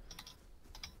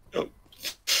 Oh.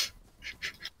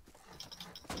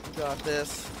 Got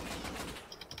this.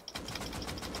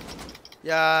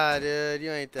 Yeah, dude,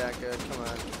 you ain't that good. Come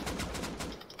on.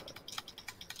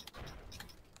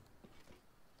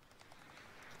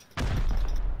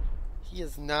 He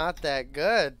is not that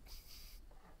good.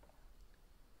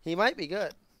 He might be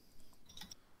good.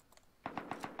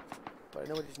 But I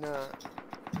know what he's not.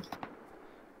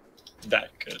 That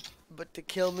good. But to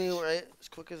kill me right as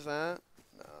quick as that?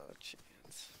 No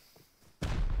chance.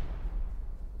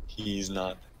 He's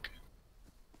not.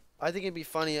 I think it'd be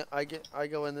funny. I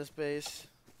go in this base.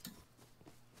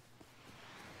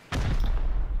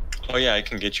 Oh yeah, I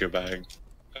can get you a bag.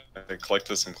 I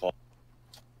collected some cloth.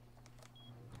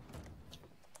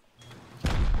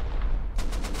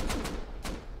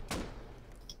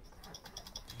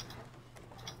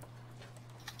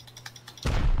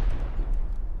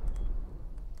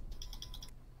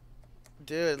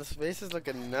 Dude, this base is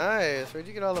looking nice. Where'd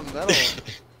you get all the metal?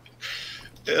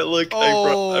 Yeah, look,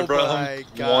 Oh I brought my him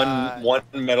God. one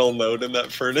metal node in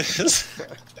that furnace.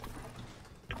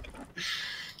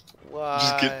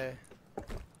 Why?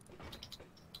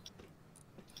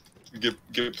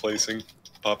 Get placing,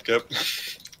 PopCap.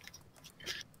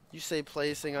 You say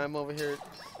placing, I'm over here.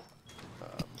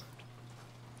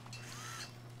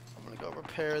 I'm gonna go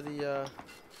repair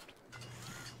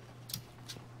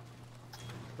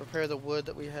the wood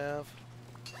that we have.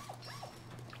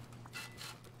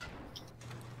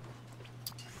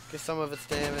 Cause some of it's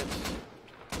damaged.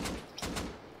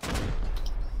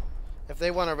 If they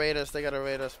want to raid us, they gotta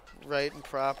raid us right and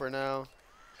proper now.